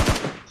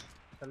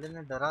 साले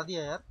ने डरा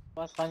दिया यार।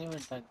 बस 5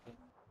 मिनट तक थे।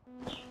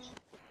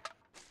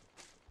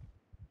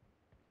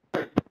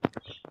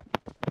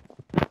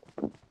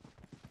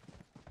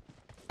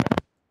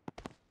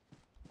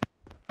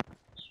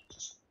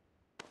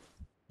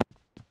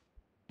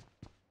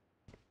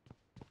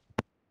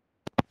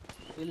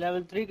 ये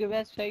लेवल 3 के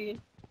वेस्ट चाहिए।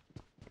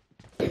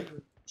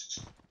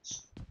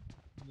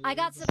 I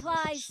got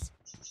supplies.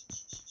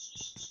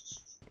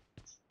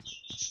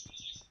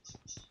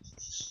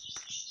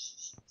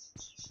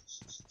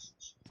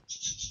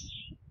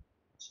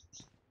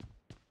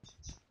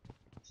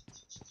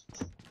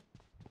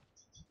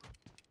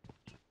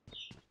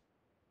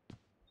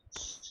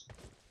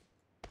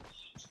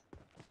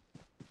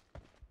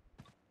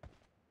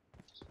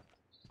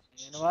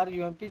 Invar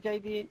UMP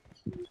चाहिए।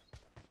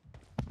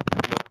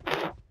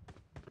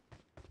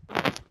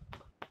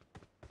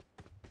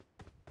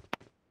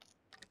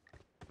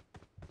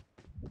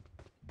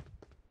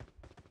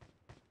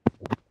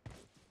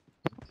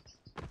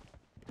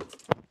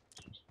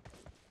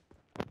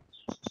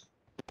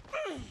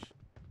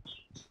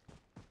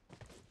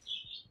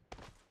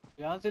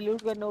 यहाँ से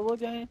लूट कर नोवो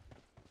जाए।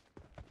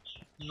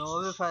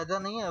 नोवे फायदा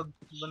नहीं है, अब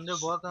बंदे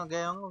बहुत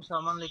गए होंगे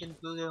सामान लेकिन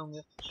क्यों गए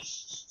होंगे।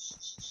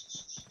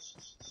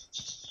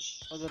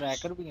 और जो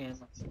रैकर भी हैं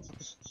ना।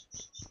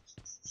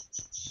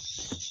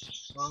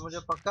 और मुझे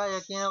पक्का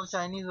यकीन है वो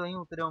चाइनीज वहीं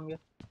उतरे होंगे।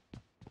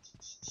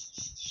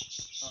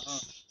 हाँ,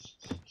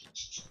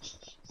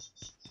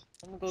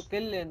 उनको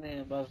किल लेने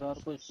हैं बस,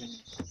 और कुछ भी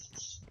नहीं।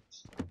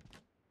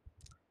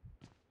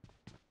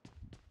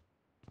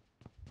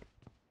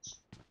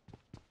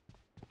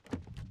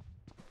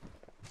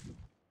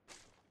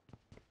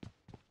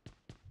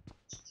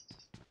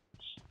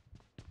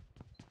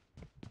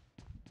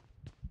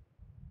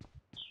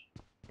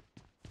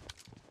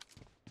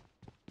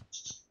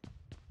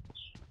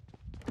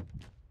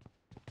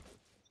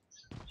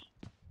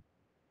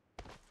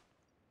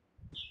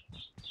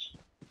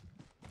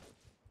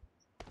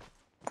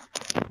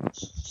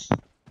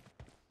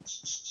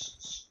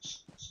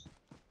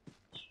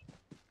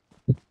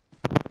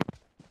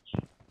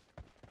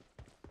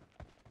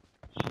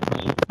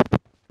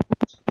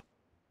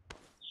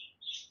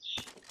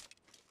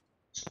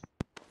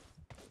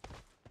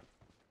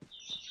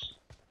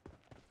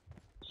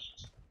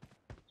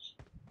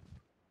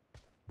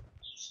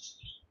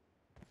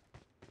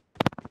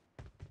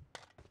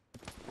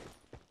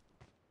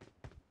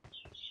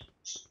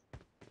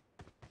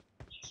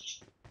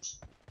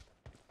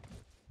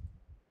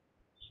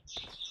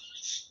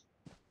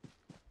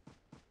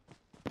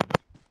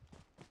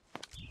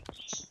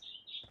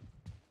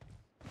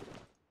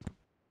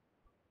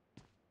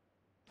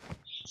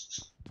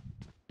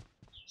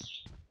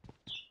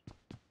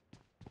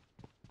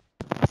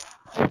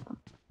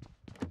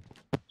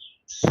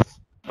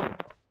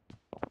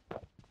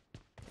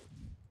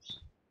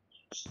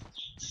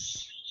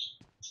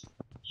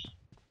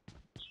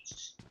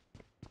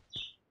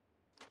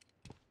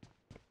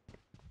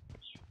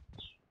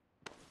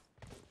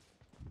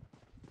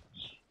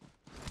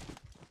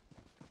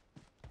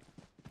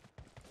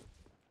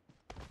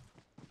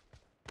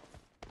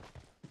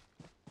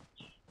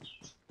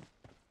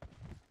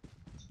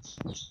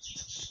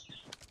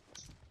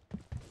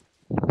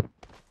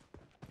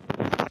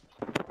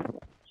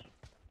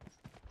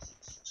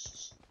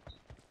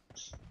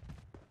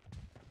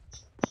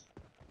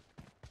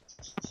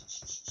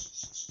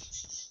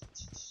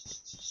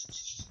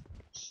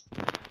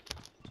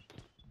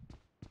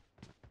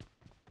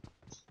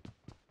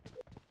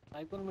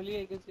 आईफोन मिली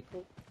है किसी को?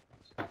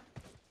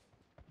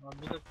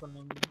 अभी तक तो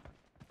नहीं मिली।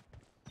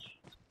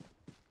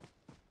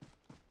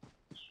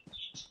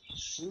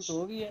 लूट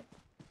हो गई है।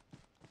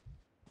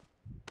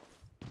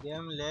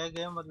 गेम ले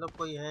गए, मतलब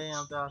कोई है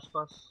यहाँ पे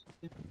आसपास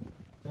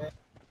है।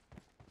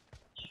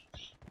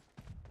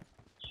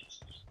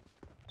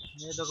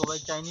 ये देखो भाई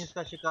चाइनीज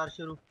का शिकार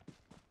शुरू।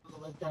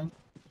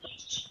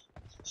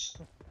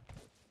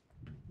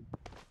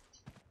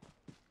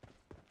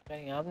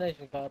 कहीं हमने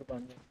शिकार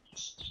बांधे।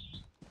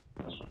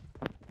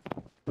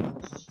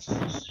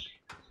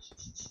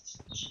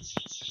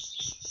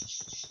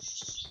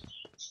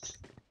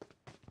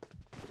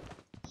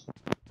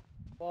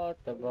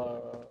 तबा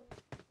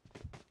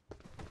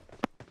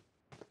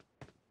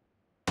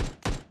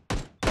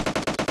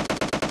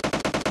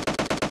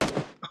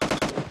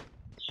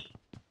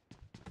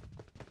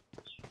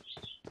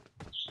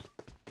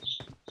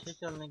पीछे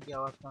चलने की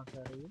आवाज कहाँ से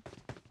आ रही है?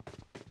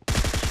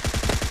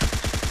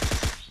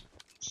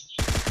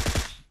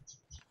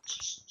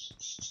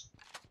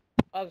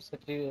 अब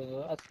सच्ची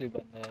असली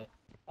बंदा है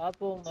आप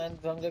वो मैंने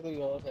समझे कोई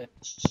और है।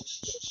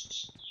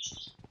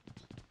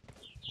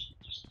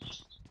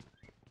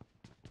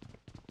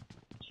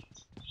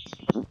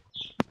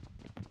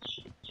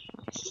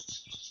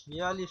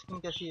 ये वाली स्किन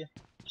कैसी है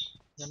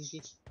गन की?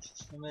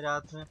 ये मेरे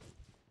हाथ में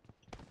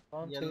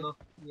कौन सी? येलो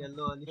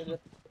येलो वाली।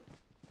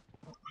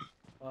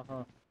 हाँ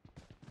हाँ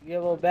ये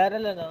वो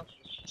बैरल है ना?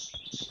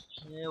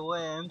 ये वो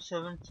है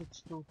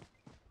M762।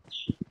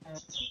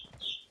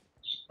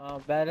 हाँ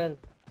बैरल।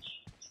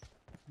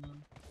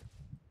 हम्म,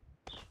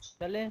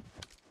 चले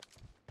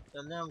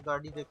चलें अब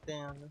गाड़ी देखते हैं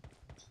यहाँ से।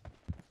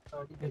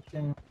 गाड़ी देखते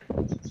हैं।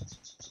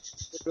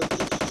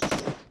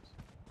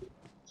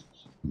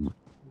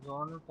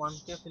 जोन में पहुंच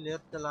के फ्लेयर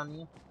चलानी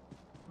है।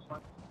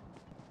 हाँ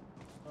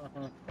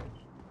हाँ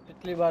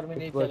पिछली बार में इस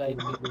नहीं बार चलाई थी।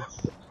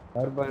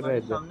 हर बार गाड़ी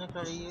रहते सामने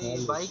खड़ी है, ये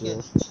ख्याल बाइक है।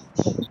 रखियो।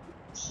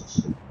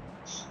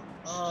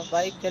 हाँ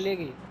बाइक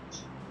चलेगी।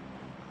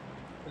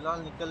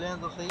 फिलहाल निकले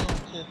हैं तो सही है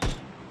अच्छे।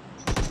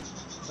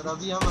 और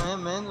अभी हम हैं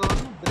मेन रोड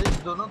में, ब्रिज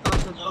दोनों तरफ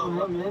से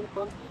कवर है।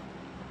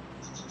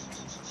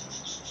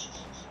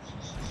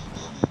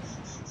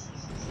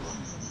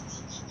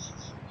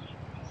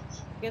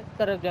 किस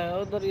तरफ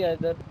जाए उधर या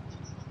इधर?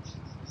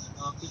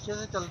 हाँ पीछे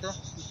से चलते हैं,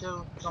 पीछे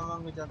कम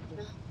होंगे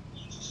चांसेस।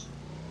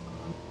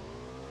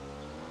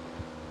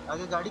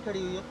 आगे गाड़ी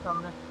खड़ी हुई है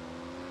सामने,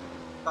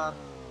 कार।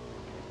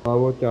 हाँ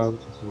वो चांस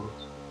है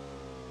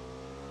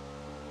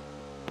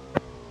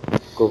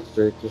को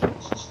ब्रेक।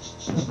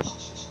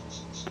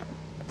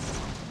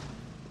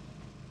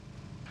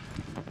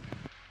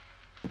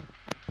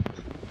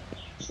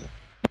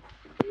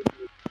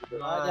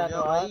 आ आ जा जा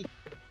तो आ। भाई।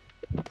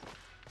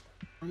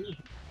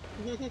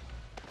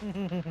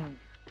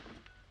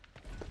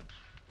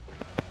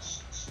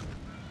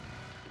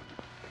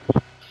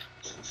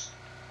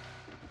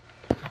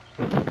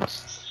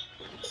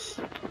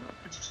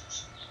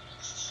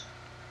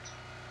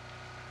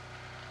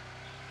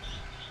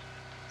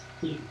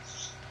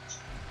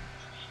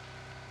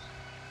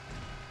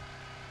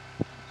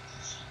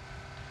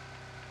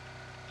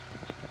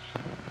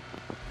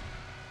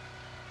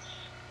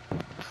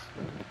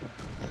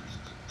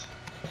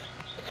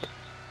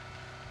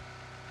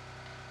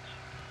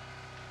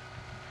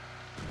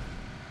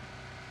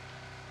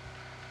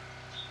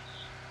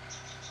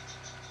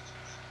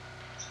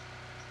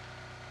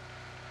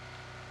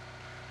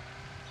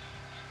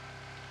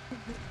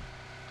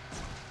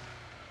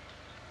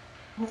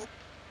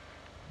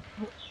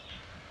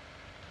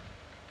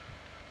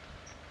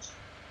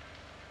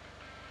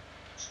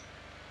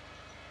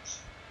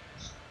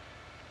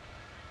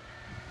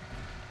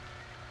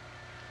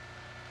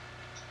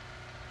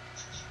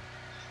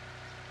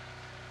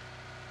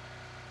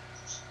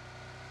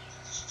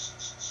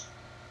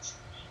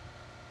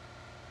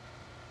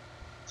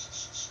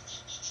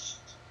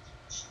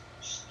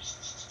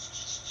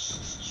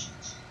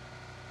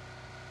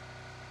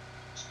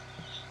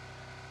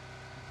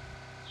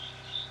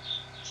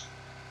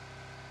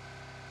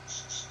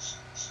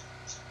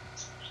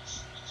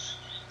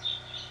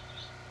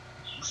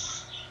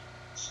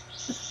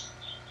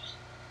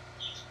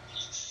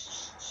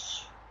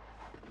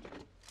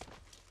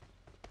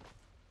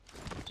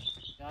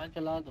 यहाँ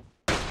चला दो।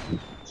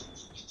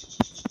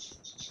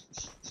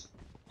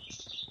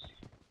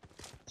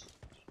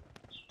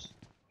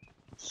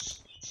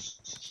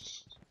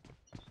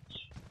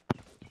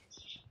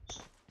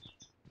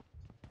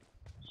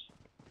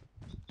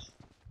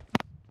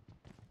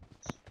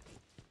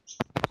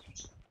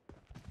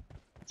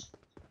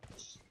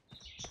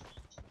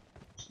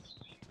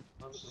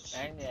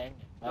 आएंगे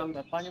आएंगे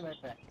बस 5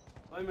 मिनट में।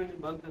 5 मिनट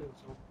बंद कर दो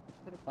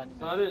सिर्फ 5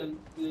 मिनट सारे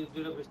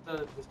जो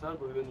विस्तार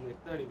भोजन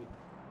देखता है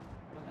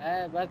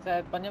है बस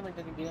 5 मिनट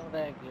की गेम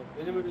रहेगी।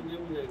 मेरे में ये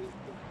मिल जाएगी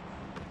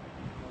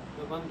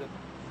तो बंद कर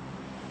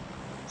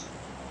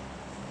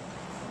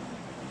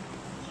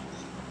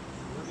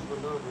मैं भी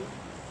बंदा हूं।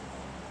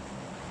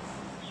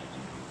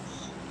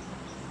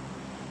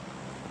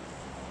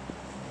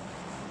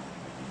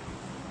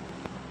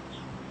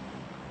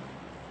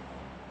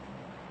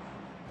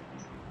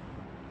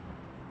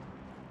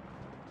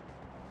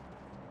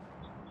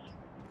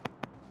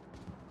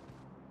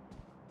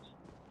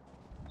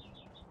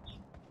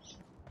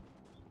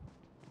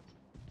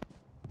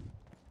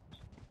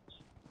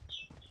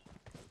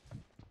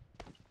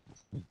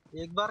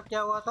 एक बार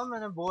क्या हुआ था,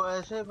 मैंने वो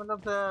ऐसे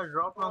मतलब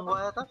ड्रॉप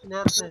मंगवाया था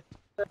फ्लेयर से।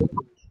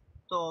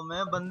 तो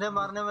मैं बंदे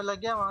मारने में लग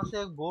गया, वहां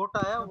से एक बोट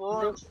आया, वो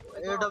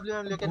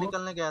AWM लेके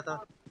निकलने गया था।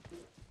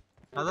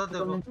 हालत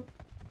देखो।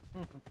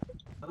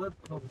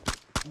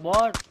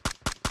 बॉट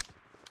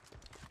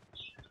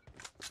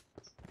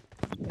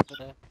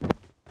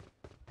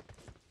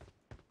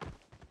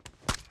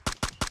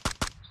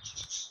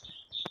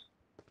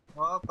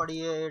हाँ पड़ी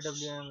है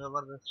AWM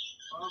जबरदस्त।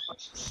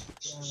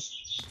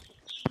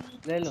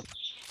 ले लो।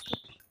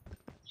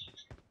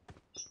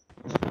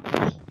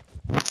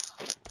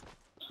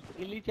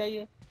 गिल्ली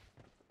चाहिए?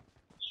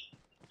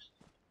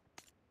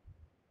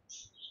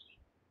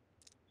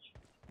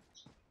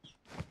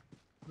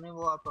 नहीं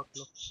वो आप रख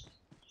लो।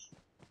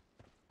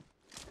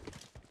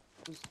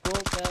 उसको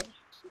क्या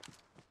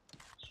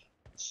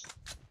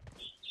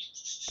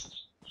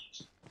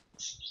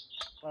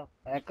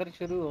हैकर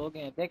शुरू हो गए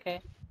हैं, देखे?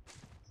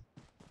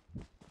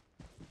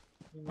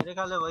 मेरे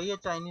ख्याल है वही है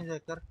चाइनीज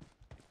हैकर।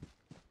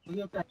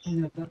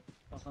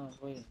 हाँ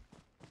वही।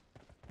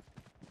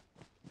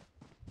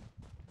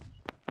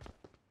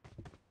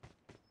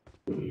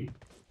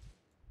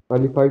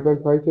 वाली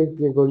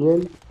 5.56 ये गोलियां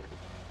नहीं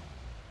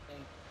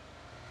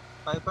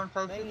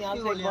 5.56 नहीं, की आपसे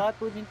एक गोलियां। बात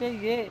पूछनी थी।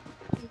 ये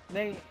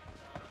नहीं,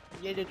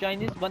 ये जो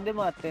चाइनीज बंदे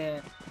मारते हैं,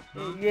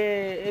 हाँ ये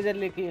इधर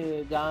लेके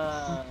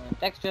जहाँ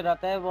टेक्सचर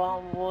आता है वहाँ,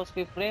 वो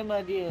उसकी फ्रेम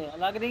है जी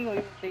अलग नहीं हुई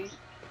होती?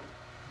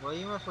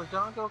 वही मैं सोच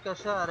रहा हूँ कि वो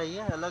कैसे आ रही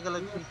है अलग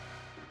अलग सी।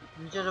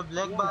 नीचे जो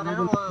ब्लैक बार है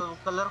ना वो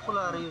कलरफुल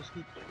आ रही है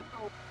उसकी।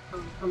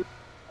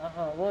 हाँ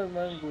हाँ, वो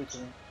मैं भी पूछ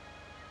रहा हूँ।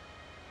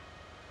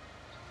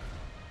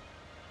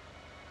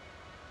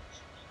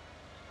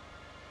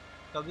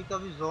 कभी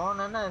कभी जोन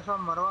है ना ऐसा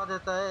मरवा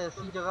देता है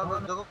ऐसी जगह पे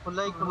देखो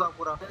खुला ही खुला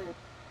पूरा।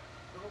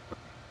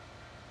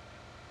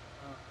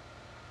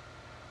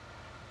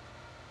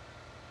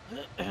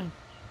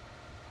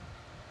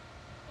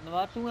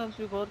 बनवा दूँ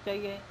MP4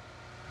 चाहिए?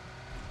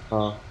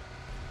 हाँ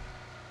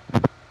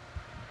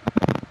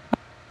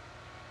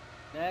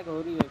लैग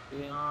हो रही है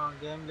गेम। हाँ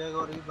गेम लैग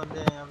हो रही बंदे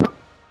हैं यहाँ पे।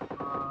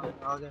 हाँ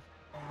आगे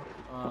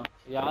हाँ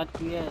याद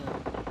किए हैं।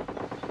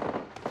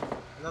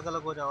 अलग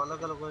अलग हो जाओ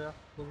अलग अलग हो जाओ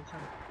पोजीशन।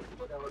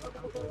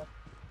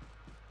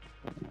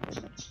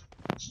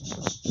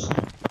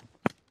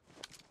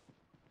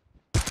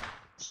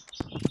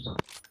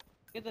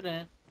 किधर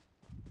है?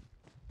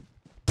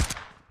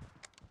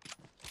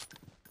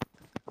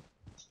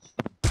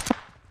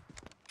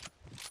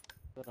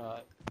 इधर आ।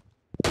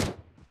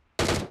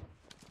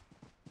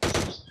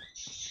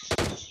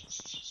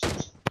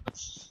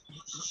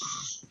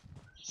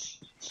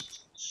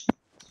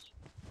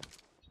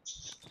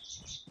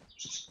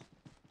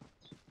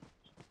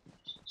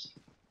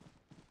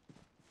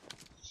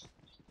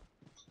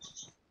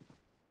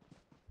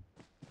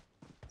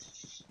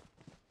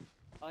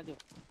 आ जाओ।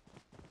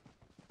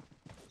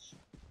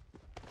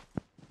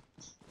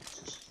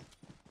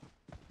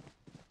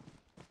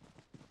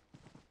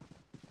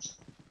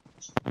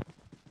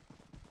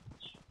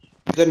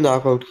 इधर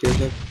नॉकआउट किया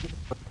सर।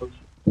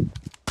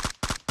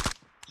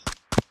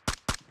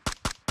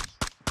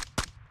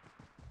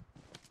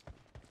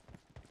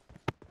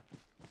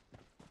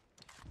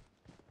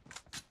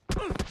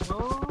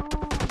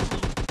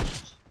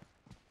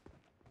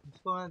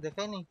 इसको मैंने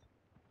देखा ही नहीं।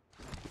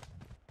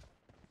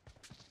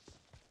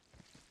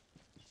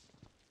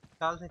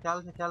 ख्याल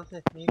से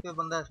यहीं पे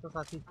बंदा है इसका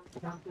साथी।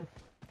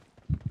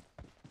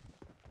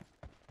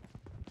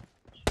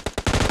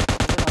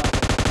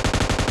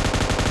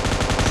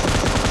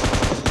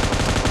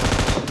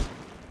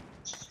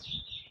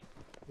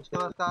 उसके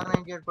पास कार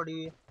 98 पड़ी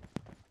हुई है।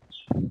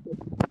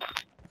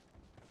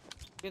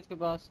 किसके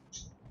पास?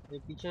 ये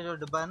पीछे जो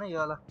डिब्बा है ना ये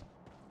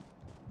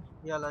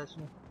वाला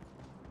इसमें।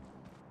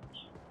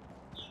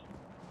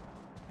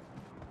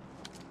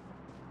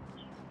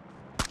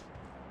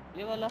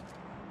 ये वाला?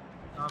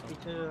 हाँ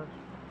पीछे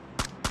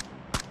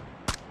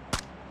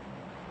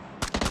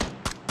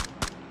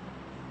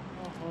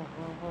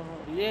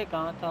ये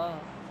कहाँ था?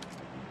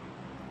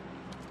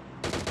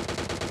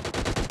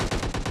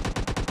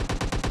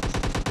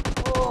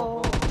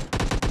 ओहो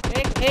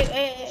एक एक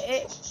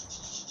एक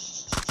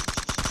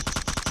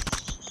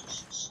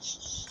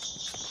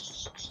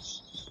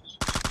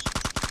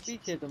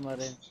पीछे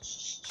तुम्हारे।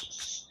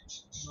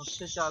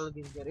 मुझसे चाल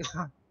गिर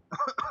करेगा।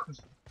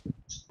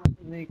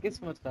 नहीं,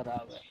 किस्मत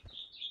खराब है।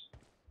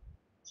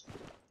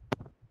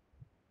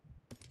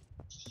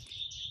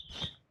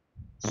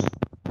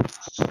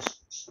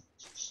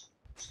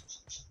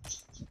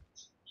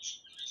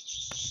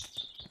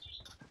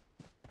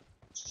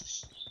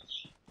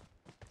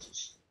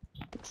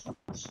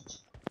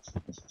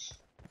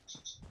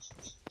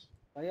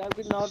 भाई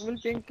आपकी नॉर्मल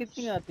पिंक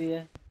कितनी आती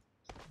है?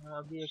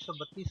 अभी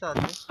 132 आ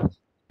रही है।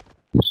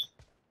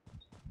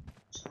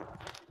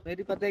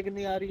 मेरी पता है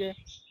कितनी आ रही है?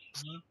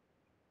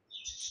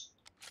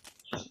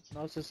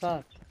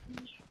 960।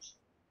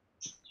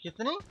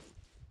 कितनी?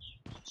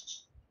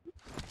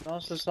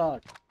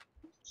 960।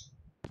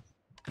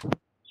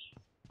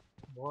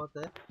 बहुत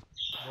है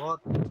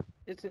बहुत।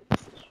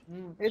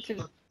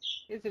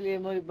 इसलिए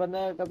मुझे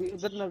बंदा कभी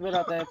उधर नजर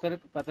आता है, फिर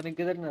पता नहीं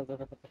किधर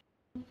नजर आता है।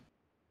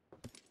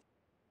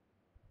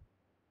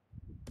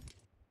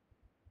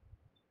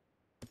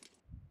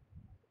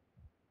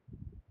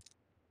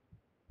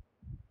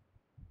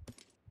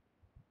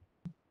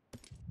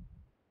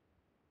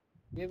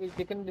 ये भी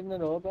चिकन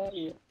डिनर होगा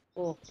ये।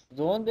 ओ,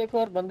 जोन देखो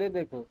और बंदे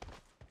देखो,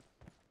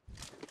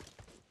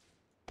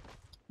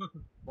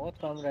 बहुत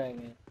कम रह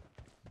गए हैं।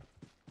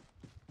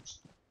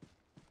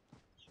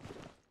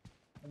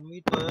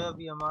 उम्मीद तो है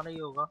अभी हमारा ही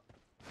होगा।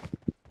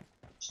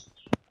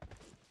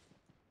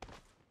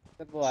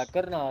 जब वो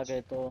हैकर ना आ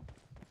गए तो।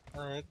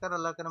 हैकर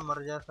अल्लाह करे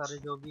मर जाए सारे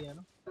जो भी है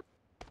ना।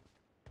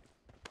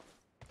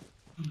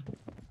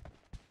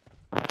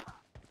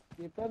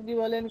 ये पबजी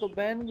वाले इनको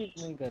बैन भी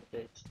नहीं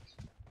करते।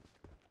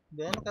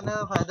 बैन करने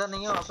का फायदा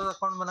नहीं है, वापस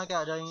अकाउंट बना के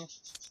आ जाएंगे।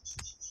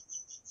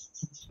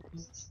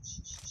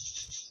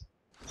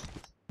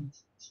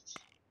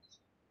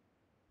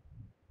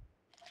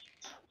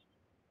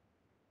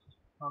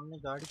 सामने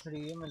गाड़ी खड़ी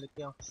हुई है, मैं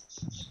लेके आऊँ।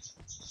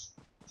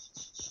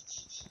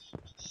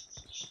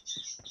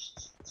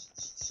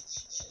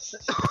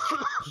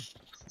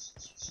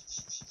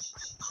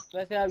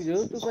 वैसे आप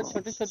यूट्यूब पर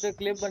छोटे छोटे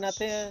क्लिप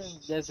बनाते हैं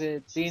जैसे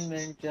 3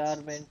 मिनट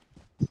 4 मिनट?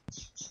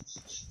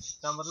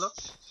 क्या मतलब?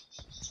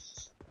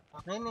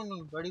 नहीं नहीं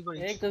नहीं, बड़ी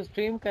बड़ी एक तो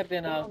स्ट्रीम करते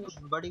हैं ना आप।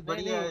 बड़ी नहीं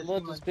बड़ी है नहीं, वो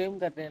इसकी तो मज, स्ट्रीम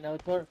करते हैं ना, वो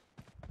थोड़ा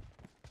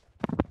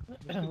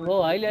इसकी बड़ी वो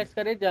छोटी हाईलाइट्स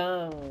करे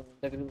जहाँ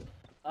तकरीबन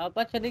आप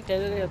अच्छा नहीं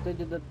खेल रहे होते,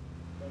 जिधर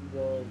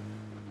जो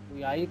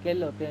कोई हाई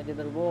खेल होते हैं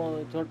जिधर वो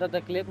छोटा सा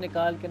क्लिप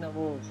निकाल के ना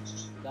वो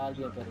डाल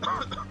दिया करें।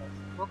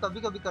 वो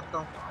कभी कभी करता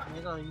हूँ,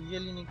 नहीं तो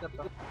यूजुअली नहीं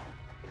करता।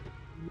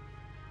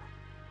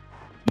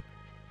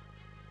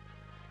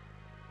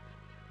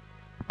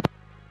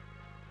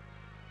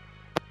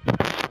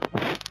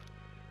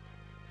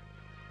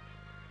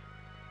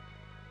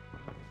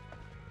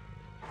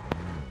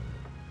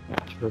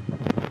 चलो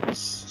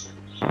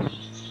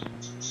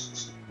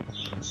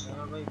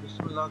भाई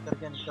बिस्मिल्लाह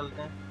करके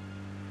निकलते हैं।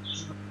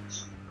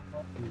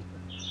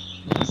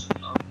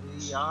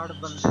 अभी 8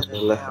 बंदे रहते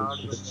हैं, 8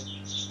 बंदे।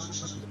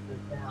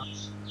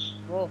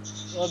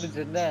 वो भी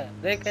जिंदा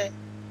है देखे।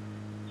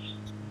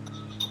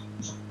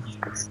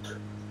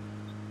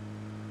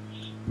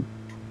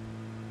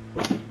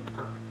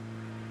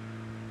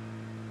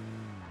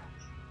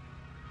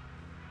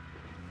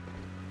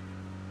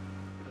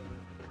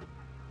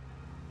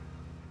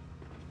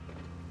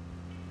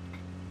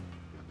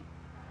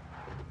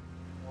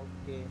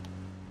 Okay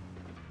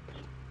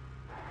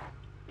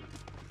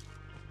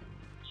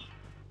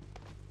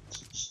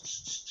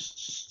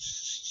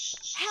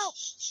Help!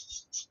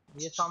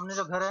 ये सामने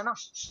जो घर है ना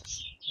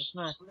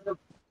उसमें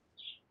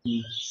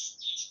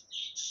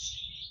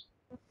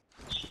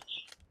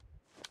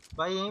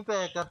भाई यहीं पे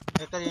हैकर,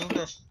 हैकर यहीं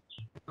पे।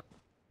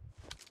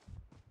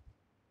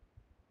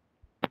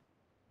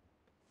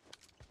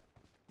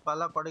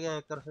 पाला पड़ गया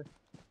हैकर से।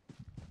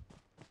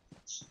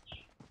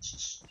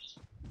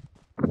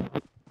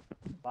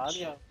 भाग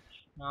गया।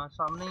 हाँ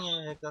सामने ही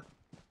है हैकर,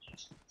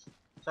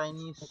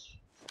 चाइनीज।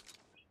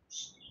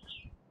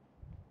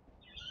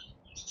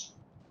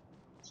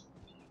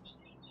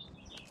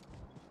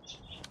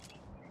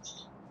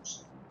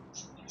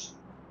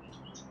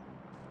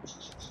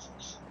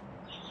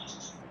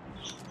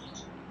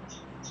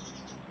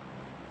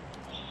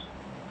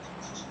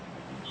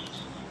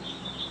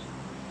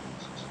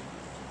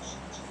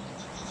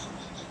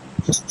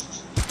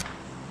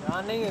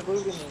 यहाँ नहीं है,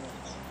 कोई भी नहीं है।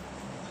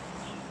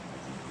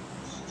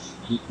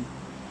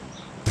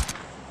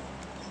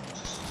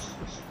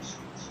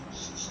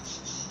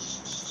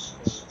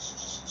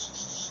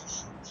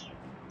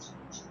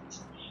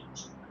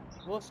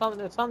 वो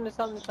सामने सामने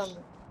सामने सामने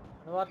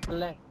अनवर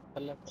चले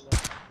चले चले।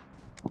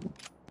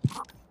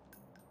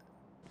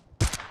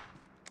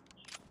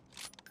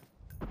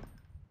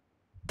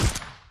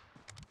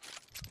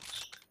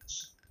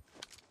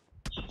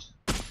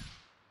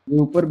 ये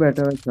ऊपर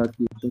बैठा है छत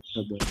के ऊपर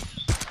सब है।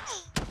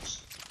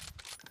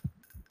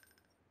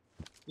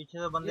 पीछे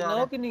से बंदे ये आ रहे नौ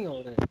हैं। की नहीं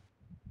हो रहे।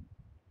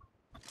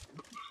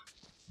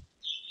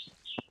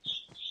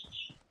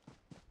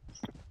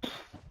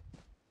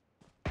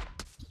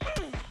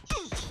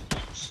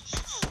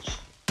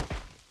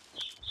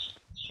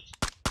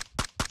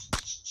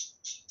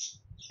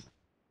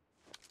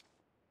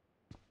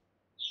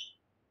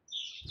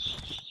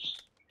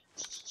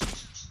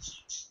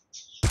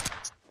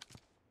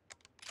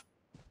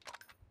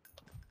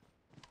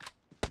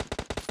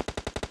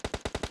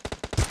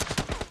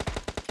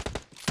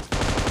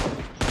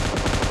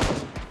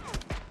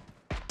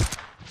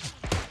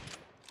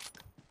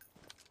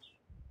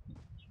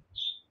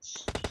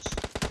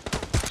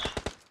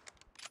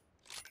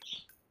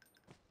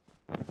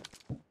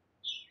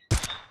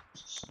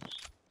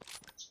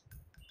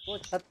 वो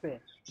छत पे है।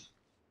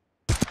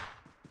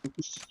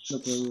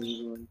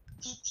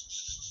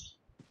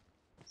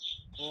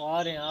 वो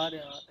आ रहे हैं आ रहे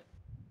हैं आ रहे हैं।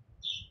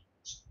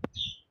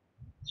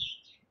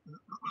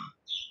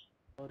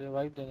 और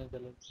रिवाइव देने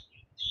चलो।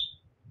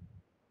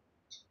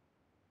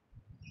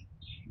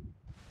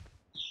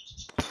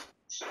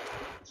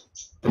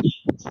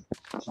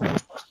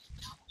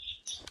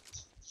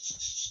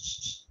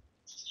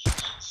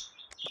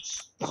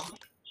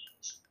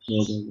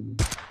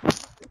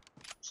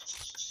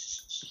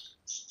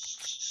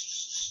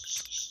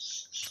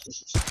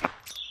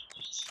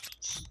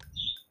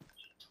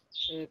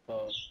 एक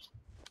और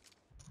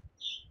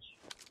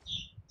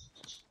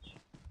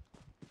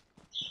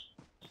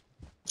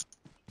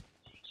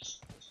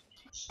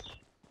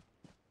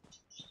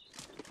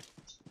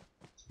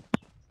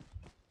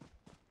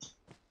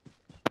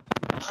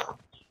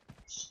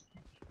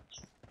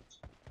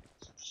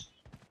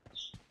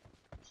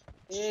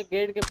ये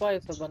गेट के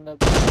पास है बंदा।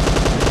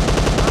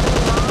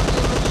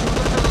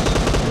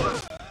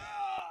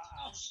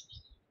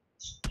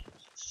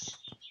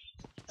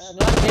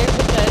 हमारा गेट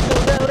पे कैसे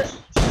हो गया? और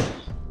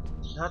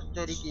धत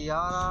तेरी की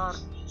यार,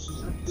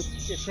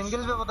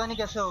 सिंगल पे पता नहीं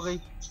कैसे हो गई।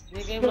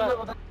 ये कई बार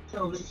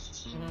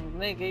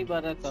नहीं, कई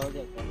बार ऐसा हो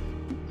जाता है।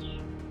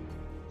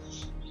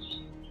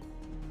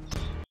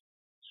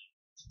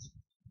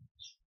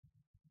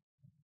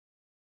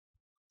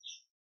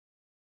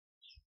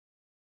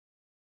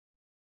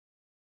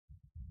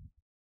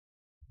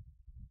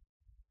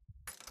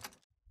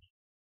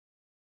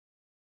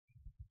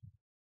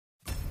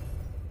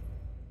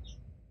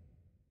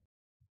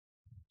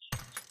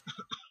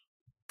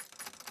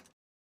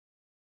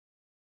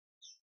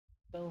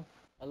 तो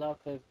अल्लाह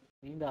हाफ़िज़,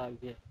 नींद आ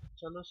गई है।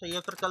 चलो सही है,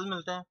 फिर कल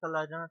मिलते हैं, कल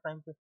आ जाना टाइम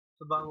पे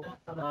सुबह को।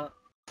 हाँ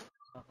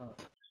हाँ,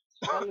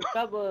 कल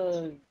कब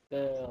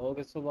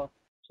होगे सुबह?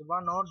 सुबह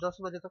 9-10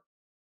 बजे तक।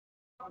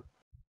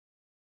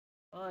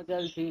 हाँ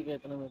चल ठीक है,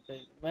 इतना में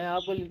सही। मैं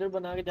आपको लीडर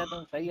बना के जाता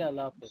हूँ। सही है,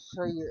 अल्लाह हाफ़िज़।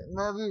 सही है,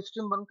 मैं अभी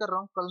स्ट्रीम बंद कर रहा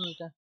हूँ, कल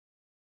मिलते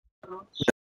हैं।